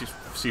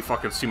see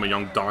fucking Sima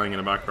Yong dying in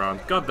the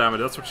background. God damn it,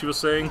 that's what she was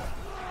saying?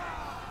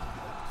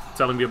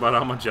 Telling me about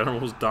how my general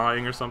was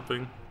dying or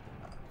something.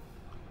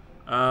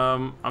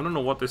 I don't know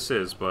what this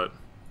is, but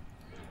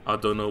I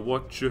don't know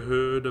what you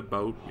heard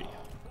about me.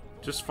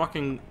 Just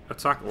fucking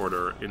attack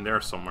order in there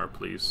somewhere,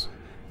 please.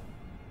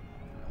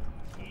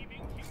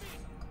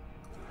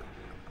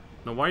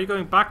 No, why are you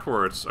going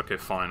backwards? Okay,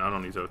 fine, I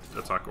don't need to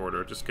attack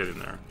order, just get in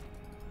there.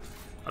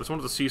 I just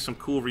wanted to see some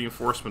cool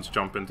reinforcements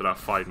jump into that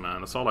fight,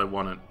 man. That's all I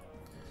wanted.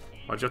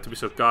 Why'd you have to be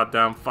so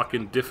goddamn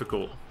fucking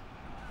difficult?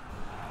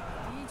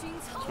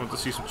 Just wanted to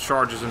see some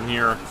charges in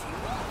here.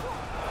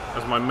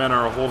 As my men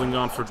are holding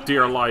on for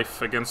dear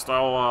life against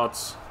all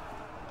odds.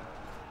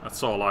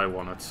 That's all I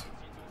wanted.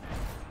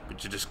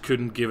 But you just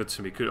couldn't give it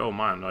to me. Oh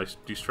man, nice.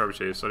 These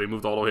trebuchets, so they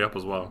moved all the way up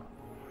as well.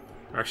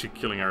 They're actually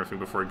killing everything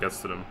before it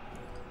gets to them.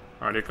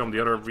 Alright, here come the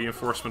other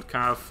reinforcement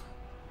cav.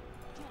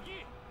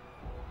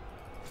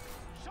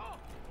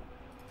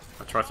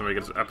 I tried to make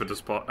it as epic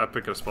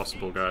as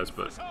possible, guys,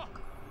 but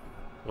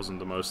wasn't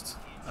the most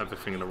epic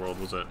thing in the world,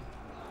 was it?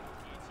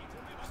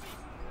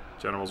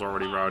 General's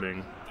already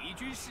routing.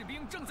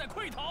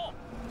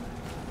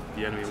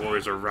 The enemy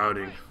warriors are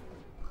routing.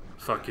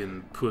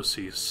 Fucking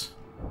pussies.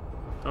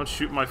 Don't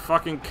shoot my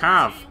fucking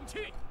cav!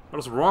 What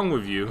is wrong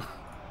with you?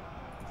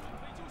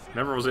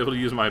 Never was able to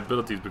use my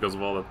abilities because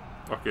of all the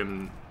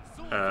fucking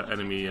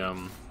enemy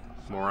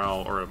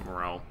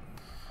morale.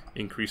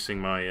 Increasing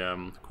my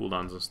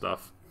cooldowns and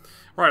stuff.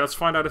 Right, let's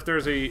find out if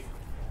there's a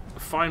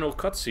final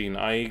cutscene.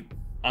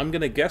 I'm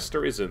gonna guess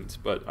there isn't,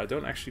 but I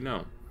don't actually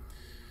know.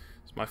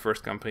 It's my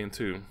first campaign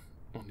too,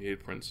 on the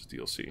 8 Princes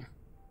DLC.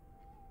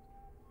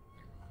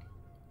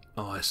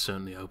 Oh, I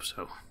certainly hope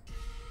so.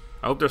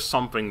 I hope there's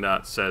something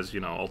that says,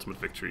 you know, ultimate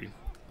victory.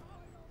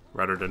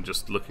 Rather than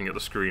just looking at the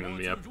screen and,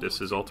 yep,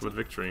 this is ultimate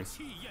victory.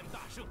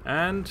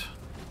 And...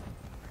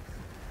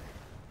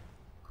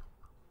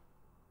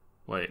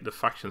 wait, the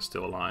faction's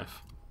still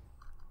alive.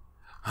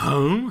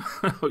 Huh?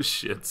 Oh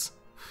shit.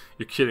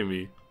 You're kidding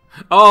me.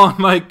 Oh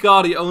my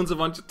god, he owns a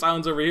bunch of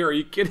towns over here. Are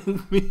you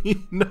kidding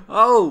me?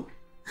 No!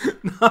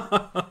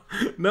 No!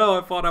 No,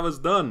 I thought I was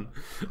done.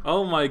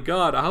 Oh my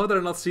god, how did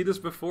I not see this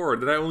before?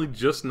 Did I only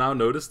just now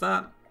notice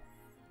that?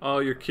 Oh,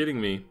 you're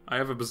kidding me. I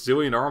have a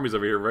bazillion armies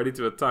over here ready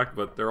to attack,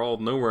 but they're all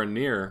nowhere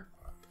near.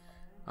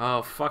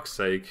 Oh, fuck's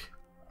sake.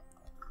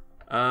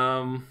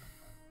 I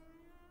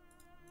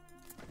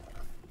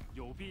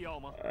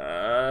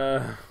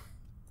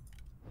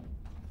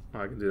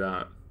can do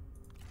that.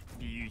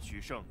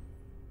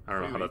 I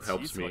don't know how that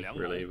helps me,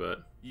 really,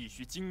 but...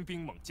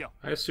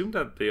 I assumed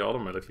that they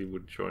automatically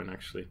would join,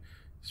 actually.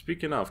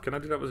 Speaking of, can I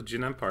do that with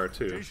Jin Empire,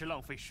 too?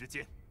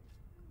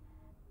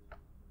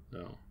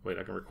 No. Wait,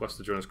 I can request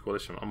to join his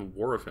coalition. I'm at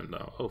war with him,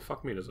 though. Oh,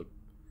 fuck me, there's a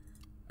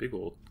big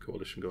old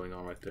coalition going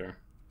on right there.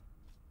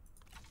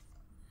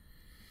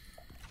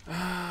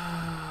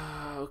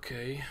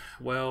 Okay.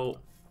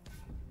 Well...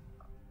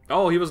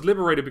 oh, he was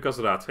liberated because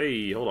of that.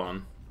 Hey, hold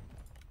on.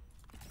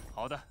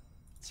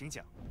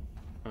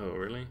 Oh,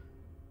 really?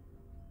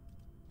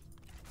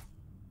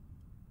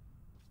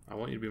 I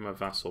want you to be my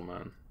vassal,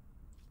 man.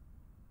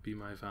 Be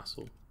my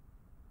vassal.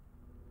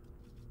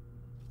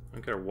 I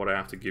don't care what I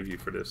have to give you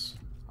for this.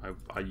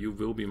 You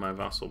will be my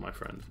vassal, my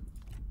friend.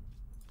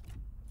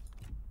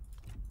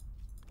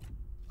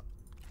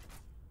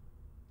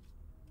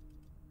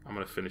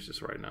 gonna finish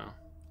this right now.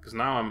 Because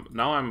now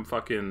I'm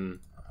fucking...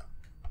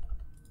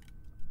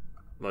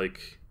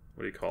 Like,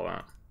 what do you call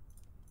that?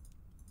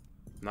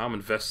 Now I'm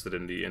invested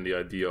in the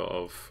idea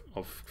of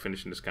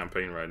finishing this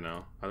campaign right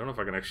now. I don't know if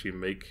I can actually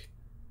make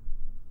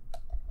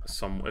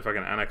if I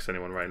can annex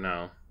anyone right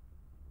now.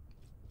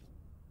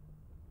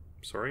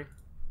 Sorry?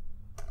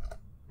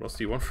 What else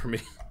do you want from me?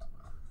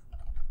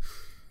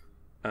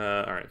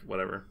 Alright,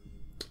 whatever.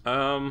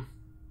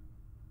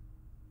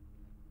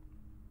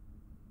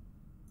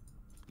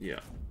 Yeah.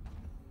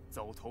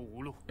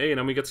 Hey, and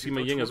then we got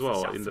Sima Ying as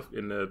well in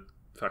the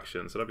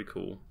faction, so that'd be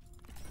cool.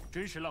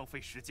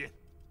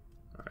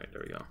 Alright,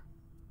 there we go.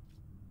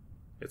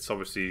 It's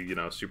obviously, you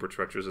know, super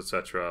treacherous,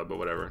 etc., but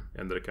whatever.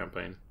 End of the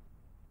campaign.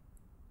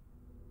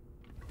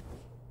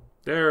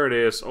 There it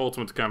is,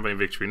 ultimate campaign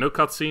victory. No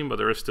cutscene, but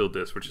there is still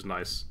this, which is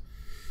nice.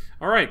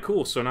 Alright,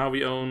 cool. So now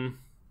we own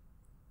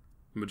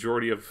the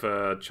majority of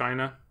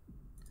China.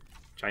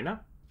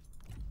 China?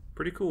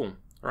 Pretty cool.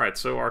 Alright,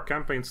 so our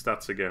campaign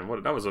stats again.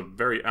 That was a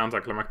very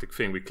anticlimactic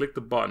thing. We click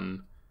the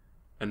button,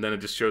 and then it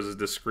just shows us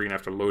this screen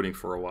after loading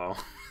for a while.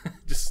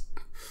 Just...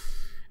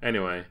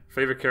 Anyway,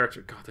 favorite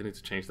character. God, I need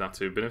to change that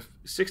too. Been in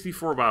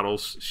 64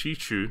 battles.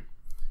 Shichu.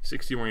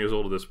 61 years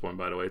old at this point,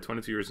 by the way.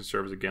 22 years in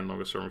service again.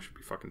 Longest serving should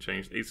be fucking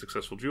changed. 8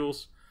 successful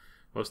duels.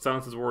 Most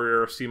talented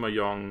warrior. Sima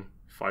Yong.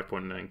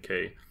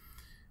 5.9k.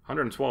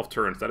 112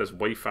 turns. That is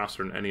way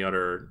faster than any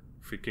other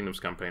Free Kingdoms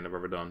campaign I've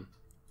ever done.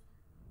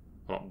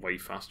 Well, not way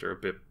faster.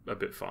 A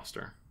bit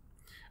faster.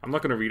 I'm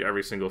not going to read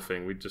every single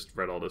thing. We just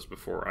read all this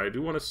before. I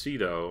do want to see,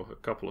 though, a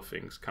couple of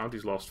things.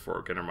 Counties lost 4.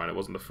 Okay, never mind. It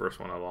wasn't the first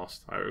one I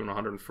lost. I own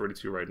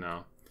 132 right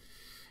now.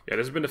 Yeah,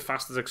 this has been the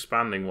fastest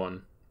expanding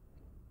one.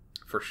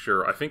 For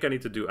sure. I think I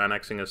need to do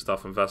annexing and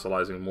stuff and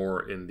vassalizing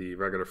more in the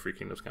regular Free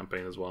Kingdoms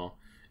campaign as well.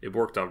 It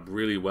worked out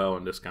really well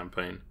in this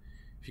campaign.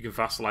 If you can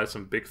vassalize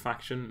some big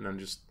faction and then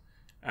just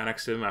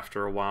annex him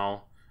after a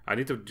while. I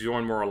need to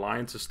join more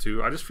alliances,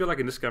 too. I just feel like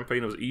in this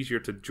campaign it was easier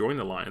to join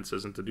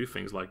alliances and to do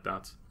things like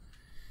that.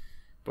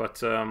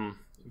 But, it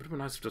would have been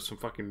nice if there's some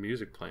fucking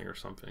music playing or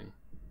something.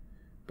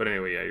 But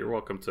anyway, yeah, you're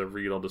welcome to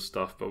read all this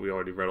stuff, but we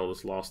already read all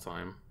this last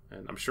time.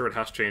 And I'm sure it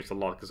has changed a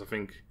lot, because I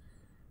think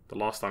the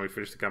last time we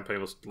finished the campaign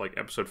was like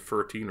episode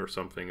 13 or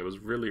something. It was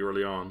really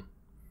early on.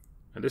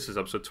 And this is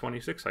episode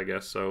 26, I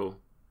guess, so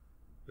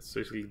it's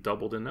basically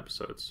doubled in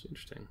episodes.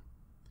 Interesting.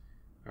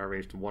 I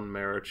arranged one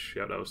marriage.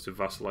 Yeah, that was to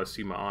vassalize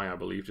Sima I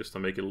believe, just to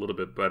make it a little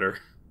bit better.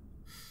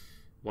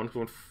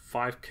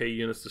 1.5k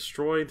units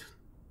destroyed.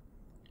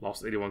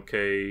 Lost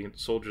 81k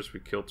soldiers, we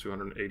killed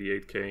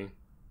 288k.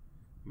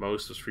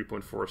 Most was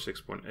 3.4,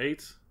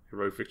 6.8.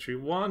 Heroic victory,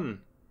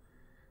 1!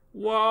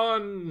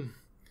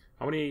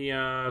 How many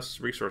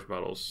resource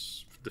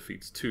battles?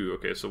 Defeats, 2.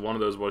 Okay, so one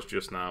of those was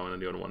just now, and then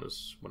the other one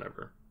is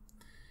whenever.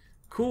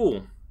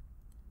 Cool.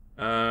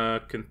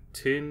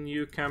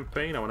 Continue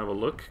campaign. I want to have a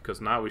look,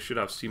 because now we should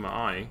have Sima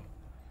I.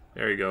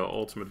 There you go,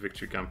 ultimate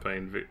victory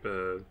campaign.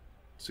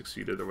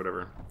 Succeeded, or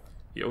whatever.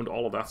 He owned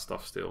all of that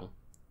stuff still.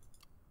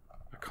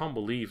 I can't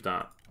believe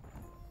that.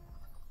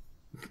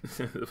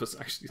 It was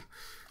actually...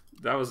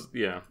 That was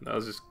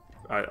just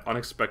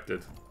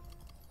unexpected.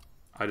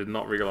 I did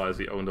not realize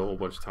he owned a whole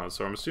bunch of towns,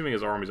 so I'm assuming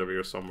his army's over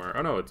here somewhere.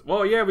 Oh no, it's...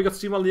 Well, yeah, we got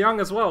Sima Yong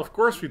as well. Of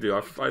course we do.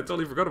 I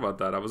totally forgot about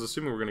that. I was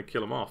assuming we were going to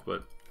kill him off,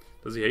 but...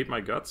 Does he hate my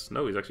guts?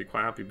 No, he's actually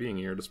quite happy being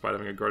here, despite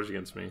having a grudge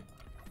against me.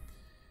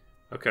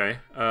 Okay,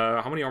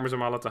 how many armies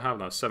am I allowed to have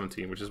now?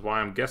 17, which is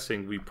why I'm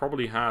guessing we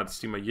probably had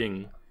Sima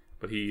Ying,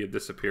 but he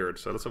disappeared.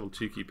 So let's have a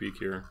cheeky peek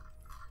here.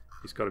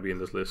 He's got to be in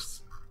this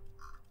list.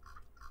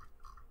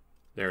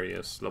 There he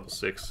is, level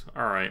 6.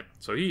 Alright,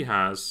 so he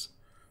has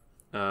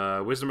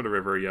Wisdom of the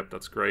River. Yep,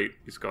 that's great.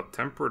 He's got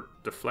Tempered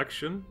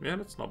Deflection. Yeah,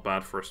 that's not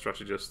bad for a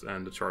strategist.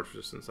 And the Charge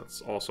Resistance.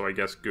 That's also, I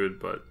guess, good,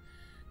 but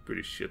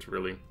pretty shit,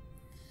 really.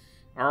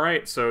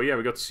 Alright, so yeah,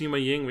 we got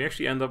Sima Ying. We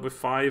actually end up with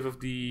 5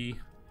 of the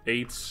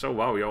 8. So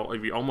wow,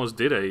 we almost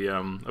did a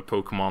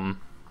Pokemon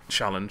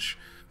challenge.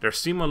 There's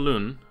Sima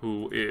Lun,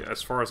 who,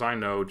 as far as I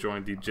know,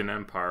 joined the Jin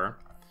Empire.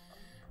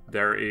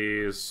 There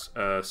is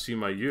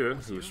Sima Yue,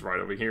 who's right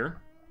over here.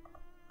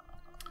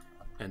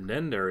 And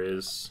then there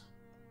is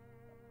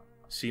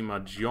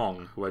Sima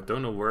Jiong, who I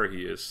don't know where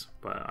he is,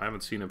 but I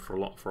haven't seen him for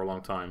a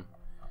long time.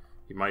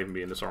 He might even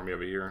be in this army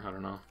over here, I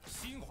don't know.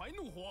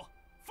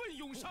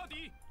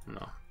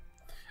 No.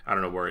 I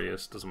don't know where he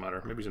is, doesn't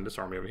matter. Maybe he's in this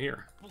army over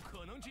here.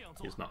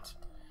 He's not.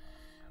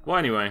 Well,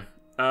 anyway,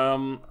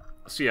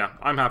 so yeah,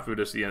 I'm happy with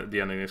this, the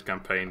ending of this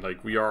campaign.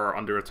 Like, we are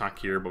under attack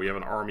here, but we have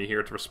an army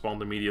here to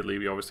respond immediately.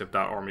 We obviously have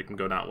that army can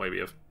go that way. We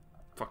have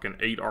fucking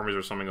 8 armies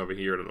or something over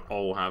here that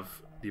all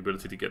have the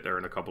ability to get there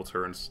in a couple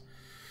turns.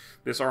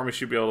 This army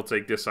should be able to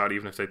take this out,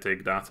 even if they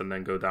take that and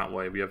then go that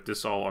way. We have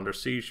this all under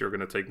siege. You're going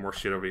to take more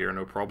shit over here,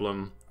 no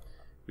problem.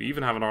 We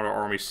even have another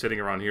army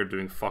sitting around here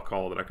doing fuck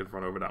all that I could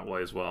run over that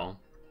way as well.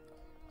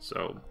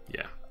 So,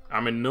 yeah.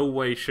 I'm in no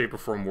way, shape, or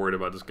form worried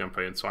about this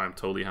campaign, so I'm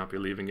totally happy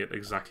leaving it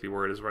exactly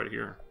where it is right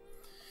here.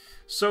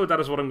 So, that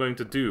is what I'm going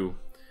to do.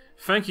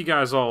 thank you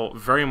guys all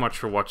very much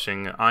for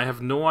watching. I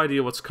have no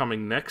idea what's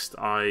coming next.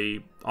 I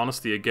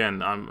honestly,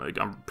 again,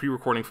 I'm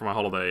pre-recording for my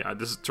holiday.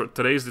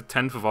 Today's the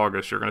 10th of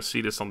August. You're gonna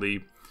see this on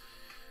the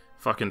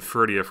fucking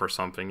 30th or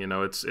something. You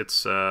know,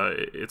 it's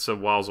a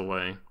whiles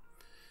away.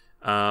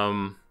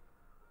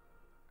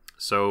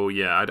 So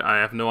yeah, I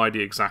have no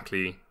idea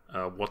exactly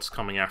what's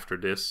coming after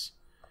this,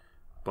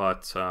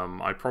 but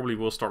I probably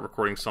will start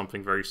recording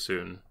something very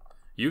soon.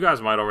 You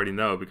guys might already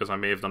know because I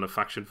may have done a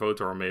faction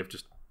vote, or I may have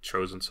just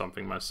chosen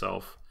something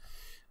myself.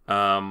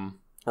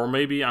 Or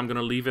maybe I'm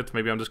gonna leave it.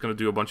 Maybe I'm just gonna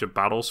do a bunch of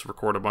battles,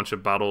 record a bunch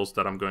of battles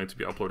that I'm going to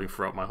be uploading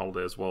throughout my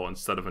holiday as well,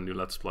 instead of a new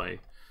Let's Play.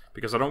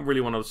 Because I don't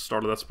really want to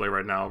start a Let's Play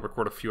right now,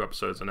 record a few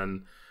episodes, and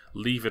then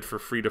leave it for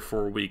 3 to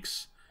 4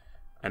 weeks,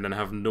 and then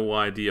have no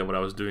idea what I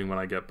was doing when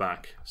I get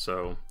back.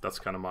 So that's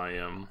kind of my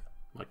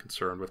my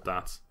concern with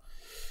that.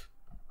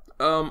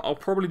 I'll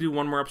probably do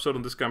one more episode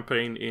on this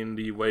campaign in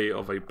the way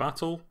of a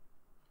battle.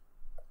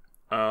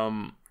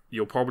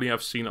 You'll probably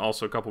have seen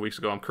also a couple weeks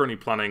ago, I'm currently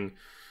planning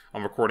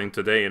on recording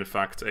today, in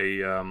fact,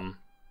 a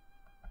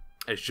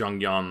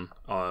Zhangyan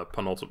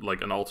penultimate,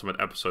 like an ultimate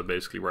episode,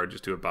 basically, where I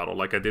just do a battle,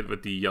 like I did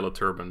with the Yellow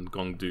Turban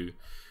Gongdu.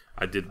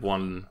 I did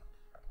one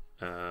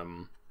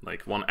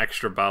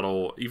extra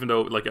battle, even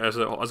though like as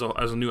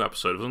a new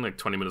episode, it was only like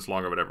 20 minutes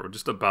long or whatever,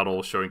 just a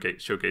battle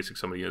showcasing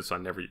some of the units I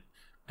never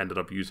ended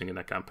up using in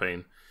that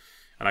campaign.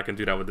 And I can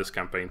do that with this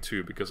campaign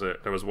too, because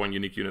there was one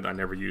unique unit I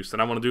never used.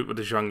 And I want to do it with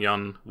the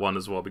Zhangyan one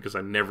as well, because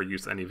I never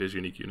used any of his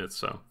unique units.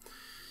 So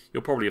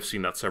you'll probably have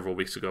seen that several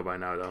weeks ago by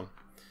now, though.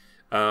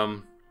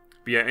 But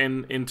yeah,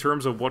 in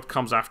terms of what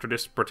comes after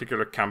this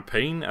particular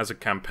campaign, as a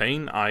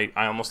campaign, I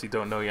honestly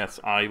don't know yet.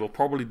 I will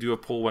probably do a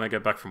poll when I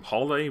get back from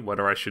holiday,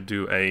 whether I should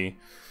do a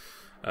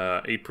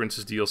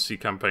Princess DLC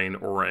campaign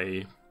or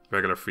a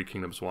regular Three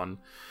Kingdoms one.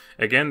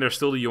 Again, there's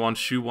still the Yuan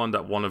Shu one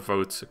that won a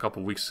vote a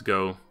couple weeks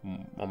ago,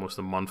 almost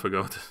a month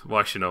ago. Well,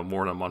 actually, no,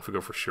 more than a month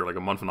ago for sure, like a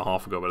month and a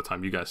half ago by the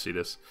time you guys see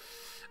this.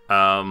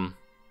 Yeah,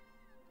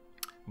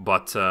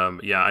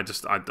 I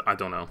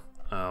don't know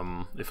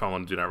if I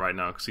want to do that right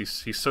now,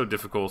 because he's so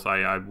difficult.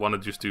 I want to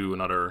just do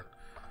another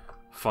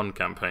fun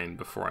campaign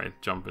before I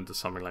jump into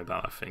something like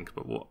that, I think.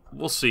 But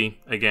we'll see.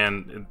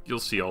 Again, you'll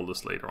see all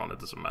this later on. It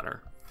doesn't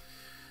matter.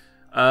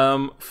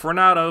 For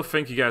now though,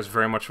 thank you guys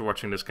very much for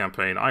watching this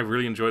campaign. I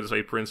really enjoyed this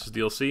 8 Princess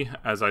DLC.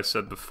 As I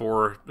said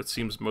before, it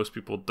seems most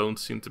people don't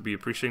seem to be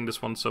appreciating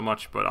this one so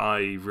much, but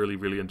I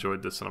really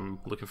enjoyed this, and I'm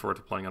looking forward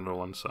to playing another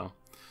one. So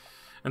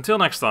until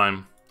next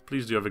time,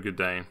 please do have a good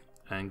day,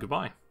 and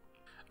goodbye.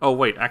 Oh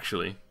wait,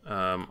 actually,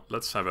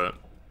 let's have a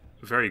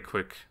very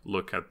quick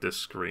look at this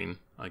screen,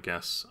 I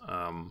guess.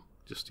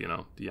 Just, you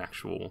know, the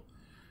actual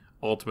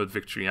ultimate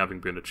victory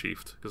having been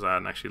achieved, because I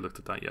hadn't actually looked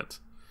at that yet.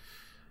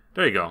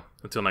 There you go.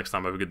 Until next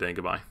time, have a good day and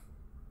goodbye.